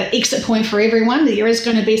exit point for everyone. There is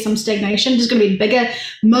going to be some stagnation. There's going to be bigger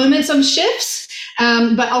moments of shifts,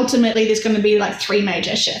 but ultimately there's going to be like 3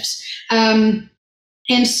 major shifts. And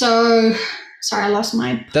so... Sorry, I lost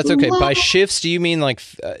my... That's okay. By shifts, do you mean like...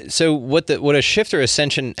 so what a shift or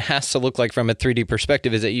ascension has to look like from a 3D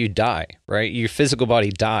perspective is that you die, right? Your physical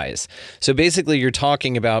body dies. So basically you're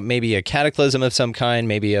talking about maybe a cataclysm of some kind,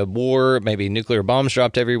 maybe a war, maybe nuclear bombs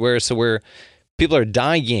dropped everywhere. So where people are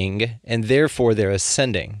dying and therefore they're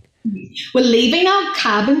ascending. We're leaving our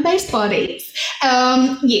carbon-based bodies.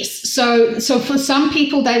 Yes. So for some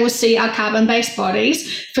people, they will see our carbon-based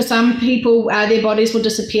bodies. For some people, their bodies will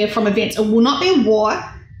disappear from events. It will not be a war.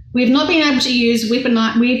 We've not been able to use we've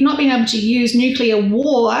not been able to use nuclear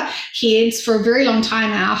war heads for a very long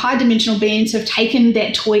time now. High dimensional beings have taken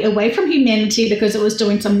that toy away from humanity because it was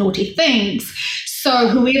doing some naughty things. So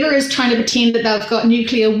whoever is trying to pretend that they've got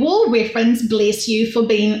nuclear war weapons, bless you for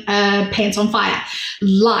being pants on fire.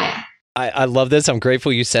 Liar. I love this. I'm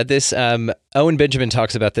grateful you said this. Owen Benjamin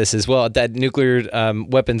talks about this as well, that nuclear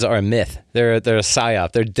weapons are a myth. They're a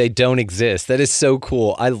psyop. They don't exist. That is so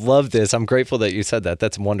cool. I love this. I'm grateful that you said that.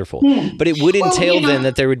 That's wonderful. But it would entail then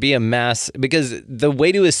that there would be a mass, because the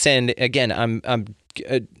way to ascend, again, I'm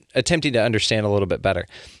attempting to understand a little bit better,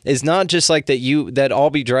 is not just like that I'll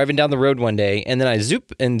be driving down the road one day and then I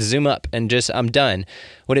zoom up and just I'm done.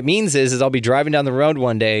 What it means is I'll be driving down the road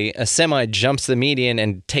one day, a semi jumps the median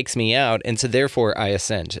and takes me out, and so therefore I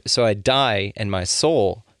ascend. So I die and my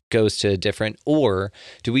soul goes to a different, or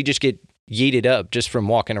do we just get yeeted up just from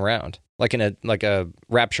walking around like in a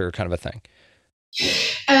rapture kind of a thing?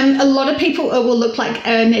 A lot of people, it will look like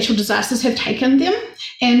natural disasters have taken them.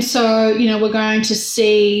 And so, we're going to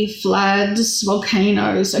see floods,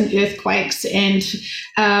 volcanoes, and earthquakes, and,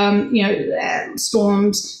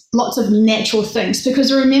 storms, lots of natural things.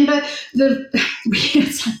 Because remember, we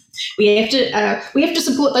have to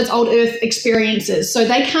support those old Earth experiences. So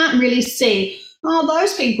they can't really see,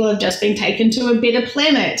 those people have just been taken to a better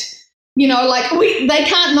planet. They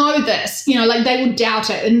can't know this, they will doubt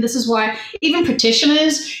it. And this is why even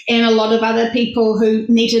practitioners and a lot of other people who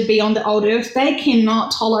need to be on the old Earth, they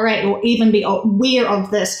cannot tolerate or even be aware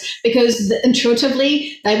of this, because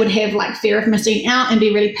intuitively they would have like fear of missing out and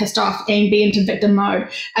be really pissed off and be into victim mode.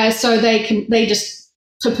 So they just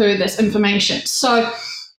poo-poo this information. So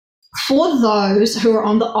for those who are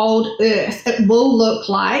on the old earth, it will look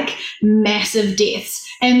like massive deaths.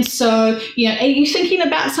 And so, are you thinking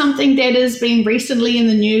about something that has been recently in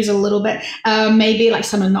the news a little bit? Maybe like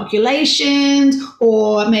some inoculations,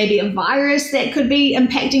 or maybe a virus that could be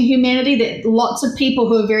impacting humanity, that lots of people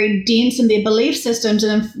who are very dense in their belief systems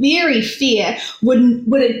and in very fear would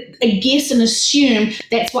guess and assume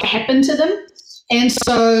that's what happened to them. And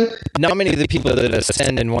so not many of the people that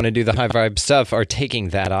ascend and want to do the high vibe stuff are taking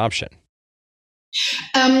that option.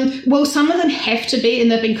 Well, some of them have to be,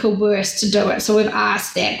 and they've been coerced to do it. So we've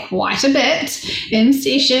asked that quite a bit in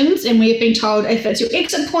sessions, and we've been told if it's your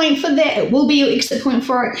exit point for that, it will be your exit point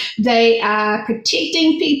for it. They are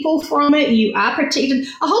protecting people from it. You are protected.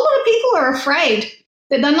 A whole lot of people are afraid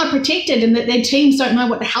that they're not protected and that their teams don't know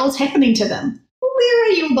what the hell's happening to them. Where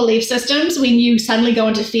are your belief systems when you suddenly go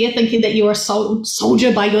into fear, thinking that you're a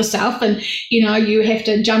soldier by yourself, and you have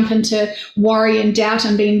to jump into worry and doubt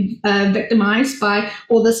and being victimized by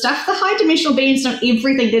all this stuff? The high dimensional beings know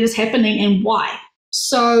everything that is happening and why.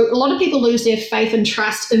 So a lot of people lose their faith and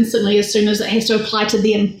trust instantly as soon as it has to apply to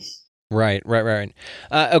them. Right.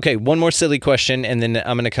 Okay, one more silly question, and then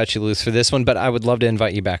I'm going to cut you loose for this one, but I would love to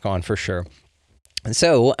invite you back on for sure.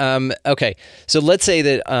 So, okay. So let's say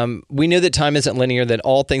that we know that time isn't linear, that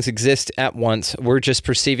all things exist at once. We're just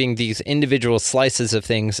perceiving these individual slices of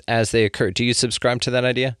things as they occur. Do you subscribe to that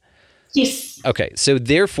idea? Yes. Okay. So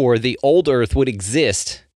therefore, the old Earth would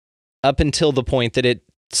exist up until the point that its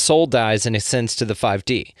soul dies and ascends to the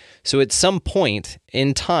 5D. So at some point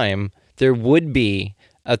in time, there would be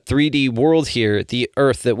a 3D world here, the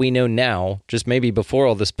Earth that we know now, just maybe before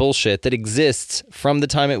all this bullshit, that exists from the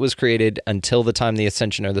time it was created until the time the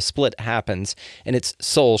ascension or the split happens, and its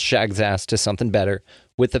soul shags ass to something better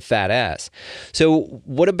with a fat ass. So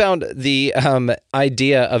what about the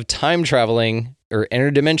idea of time traveling or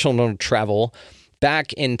interdimensional travel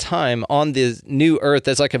back in time on the new Earth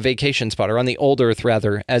as like a vacation spot, or on the old Earth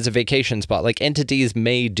rather as a vacation spot? Like, entities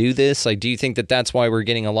may do this. Like, do you think that that's why we're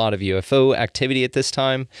getting a lot of UFO activity at this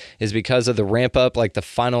time, is because of the ramp up, like the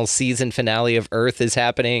final season finale of Earth is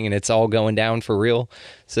happening and it's all going down for real?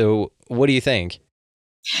 So what do you think?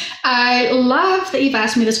 I love that you've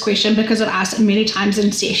asked me this question, because I've asked it many times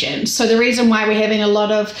in sessions. So the reason why we're having a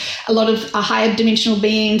lot of higher dimensional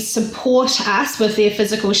beings support us with their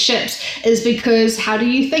physical ships is because how do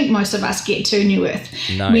you think most of us get to New Earth?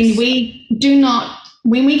 Nice.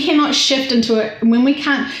 When we cannot shift into it, when we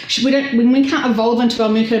can't evolve into our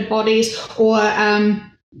Muka bodies, or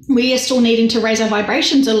we are still needing to raise our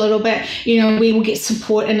vibrations a little bit, we will get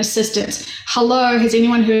support and assistance. Hello, has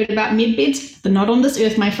anyone heard about med beds? They're not on this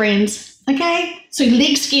earth, my friends. Okay? So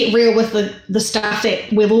let's get real with the stuff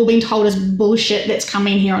that we've all been told is bullshit that's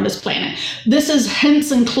coming here on this planet. This is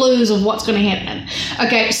hints and clues of what's going to happen.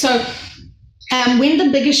 Okay, so when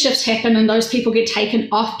the biggest shifts happen and those people get taken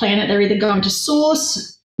off planet, they're either going to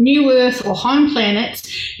source, New Earth, or home planets,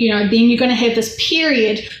 then you're going to have this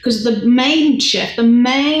period, because the main shift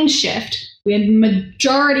where the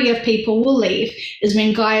majority of people will leave is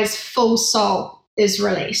when Gaia's full soul is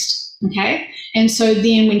released. Okay? And so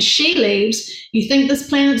then when she leaves, you think this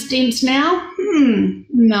planet's dense now?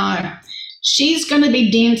 No. She's going to be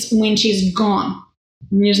dense when she's gone.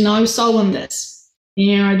 And there's no soul in this.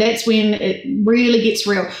 That's when it really gets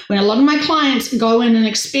real. When a lot of my clients go in and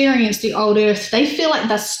experience the old Earth, they feel like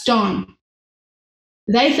they're stone.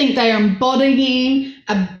 They think they are embodying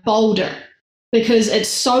a boulder because it's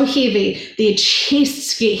so heavy. Their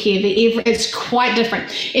chests get heavy. It's quite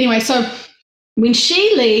different. Anyway, so when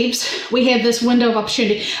she leaves, we have this window of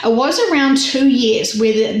opportunity. It was around 2 years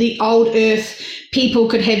where the old Earth people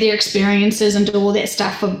could have their experiences and do all that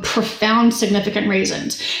stuff for profound, significant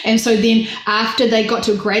reasons. And so then after they got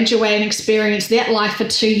to graduate and experience that life for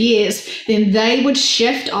 2 years, then they would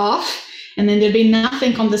shift off, and then there'd be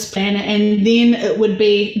nothing on this planet, and then it would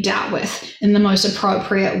be dealt with in the most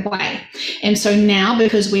appropriate way. And so now,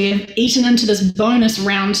 because we've eaten into this bonus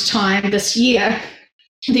round time this year,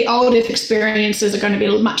 the old Earth experiences are going to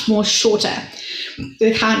be much more shorter.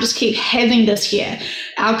 We can't just keep having this here.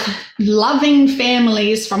 Our loving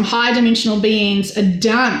families from high dimensional beings are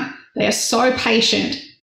done. They are so patient,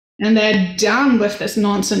 and they're done with this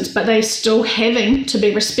nonsense, but they're still having to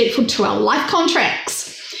be respectful to our life contracts.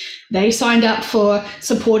 They signed up for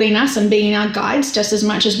supporting us and being our guides just as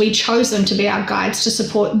much as we chose them to be our guides, to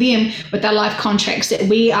support them with their life contracts, that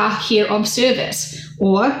we are here of service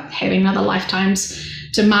or having other lifetimes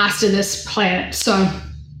to master this planet. So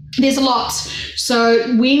there's a lot. So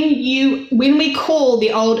when we call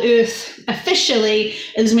the old Earth officially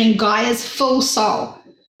is when Gaia's full soul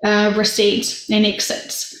recedes and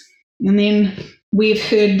exits. And then we've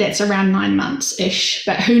heard that's around 9 months-ish,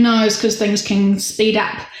 but who knows, because things can speed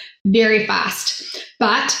up very fast.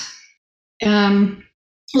 But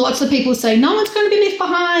lots of people say, no one's going to be left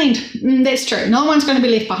behind. That's true. No one's going to be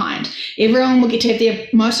left behind. Everyone will get to have their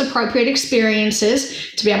most appropriate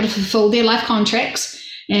experiences to be able to fulfill their life contracts.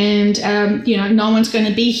 And, no one's going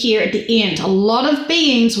to be here at the end. A lot of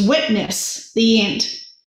beings witness the end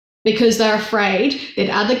because they're afraid that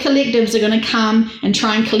other collectives are going to come and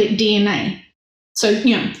try and collect DNA. So,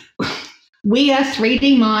 we are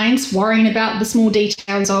 3D minds worrying about the small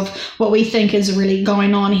details of what we think is really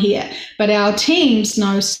going on here. But our teams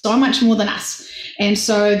know so much more than us. And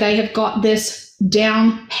so they have got this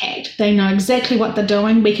down packed. They know exactly what they're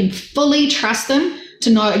doing. We can fully trust them to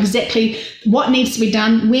know exactly what needs to be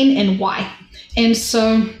done, when and why. And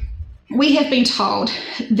so we have been told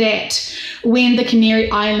that when the Canary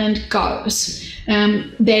Island goes,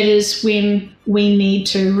 that is when we need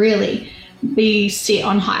to really be set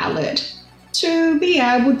on high alert to be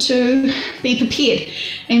able to be prepared.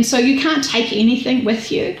 And so you can't take anything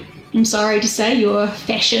with you. I'm sorry to say, your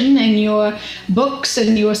fashion and your books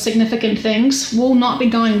and your significant things will not be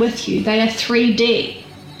going with you. They are 3D.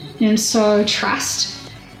 And so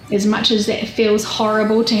trust, as much as that feels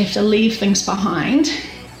horrible to have to leave things behind,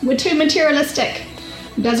 we're too materialistic.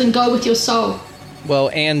 It doesn't go with your soul. Well,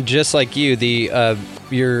 and just like you,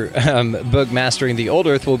 your book, Mastering the Old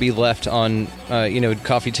Earth, will be left on,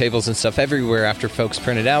 coffee tables and stuff everywhere after folks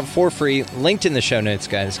print it out for free. Linked in the show notes,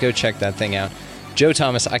 guys. Go check that thing out. Joe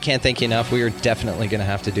Thomas, I can't thank you enough. We are definitely going to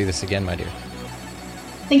have to do this again, my dear.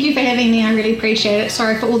 Thank you for having me. I really appreciate it.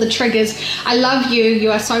 Sorry for all the triggers. I love you.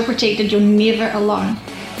 You are so protected. You're never alone.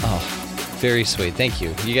 Oh, very sweet. Thank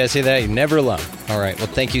you. You guys hear that? You're never alone. All right. Well,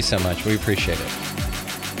 thank you so much. We appreciate it.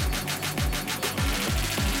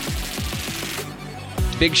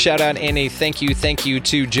 Big shout out and a thank you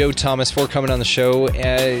to Joe Thomas for coming on the show.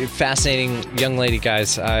 Fascinating young lady,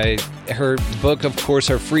 guys. Her book, of course,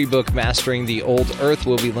 her free book, Mastering the Old Earth,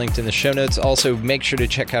 will be linked in the show notes. Also, make sure to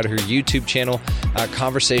check out her YouTube channel,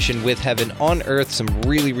 Conversation with Heaven on Earth. Some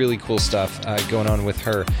really, really cool stuff going on with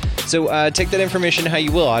her. So take that information how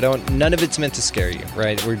you will. None of it's meant to scare you,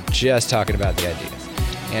 right? We're just talking about the ideas.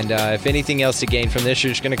 And if anything else to gain from this,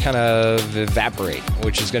 you're just going to kind of evaporate,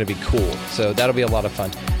 which is going to be cool. So that'll be a lot of fun.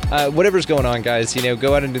 Whatever's going on, guys,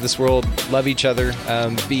 go out into this world, love each other,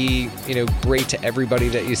 be, great to everybody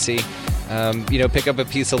that you see. Pick up a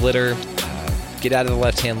piece of litter, get out of the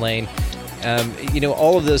left-hand lane.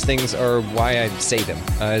 All of those things are why I say them,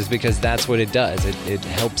 is because that's what it does. It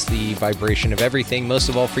helps the vibration of everything. Most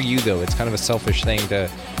of all for you, though. It's kind of a selfish thing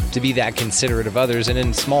to be that considerate of others, and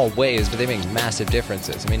in small ways, but they make massive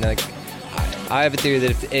differences. I mean, I have a theory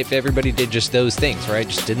that if everybody did just those things, right,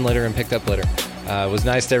 just didn't litter and picked up litter, was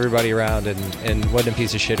nice to everybody around and wasn't a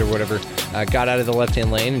piece of shit or whatever, got out of the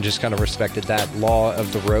left-hand lane and just kind of respected that law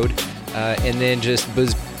of the road, and then just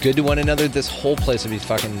was good to one another, this whole place would be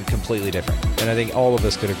fucking completely different. And I think all of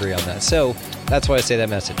us could agree on that. So that's why I say that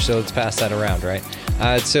message. So let's pass that around, right?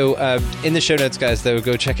 In the show notes, guys, though,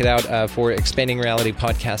 go check it out for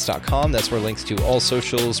expandingrealitypodcast.com. That's where links to all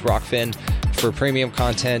socials, Rockfin for premium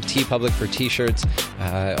content, TeePublic for t-shirts.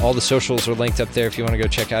 All the socials are linked up there if you want to go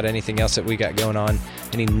check out anything else that we got going on,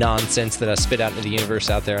 any nonsense that I spit out into the universe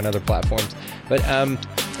out there on other platforms. But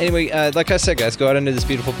anyway, like I said, guys, go out into this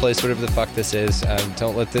beautiful place, whatever the fuck this is.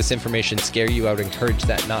 Don't let this information scare you. I would encourage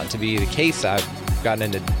that not to be the case. I've gotten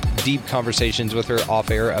into deep conversations with her off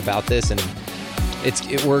air about this, and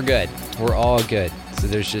we're good. We're all good. So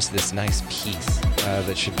there's just this nice peace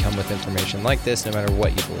that should come with information like this, no matter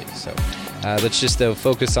what you believe. So let's just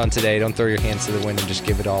focus on today. Don't throw your hands to the wind and just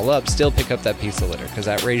give it all up. Still pick up that piece of litter, because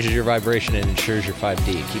that raises your vibration and ensures your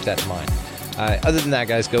 5D. Keep that in mind. Other than that,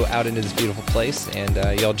 guys, go out into this beautiful place,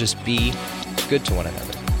 and y'all just be good to one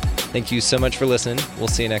another. Thank you so much for listening. We'll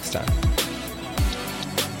see you next time.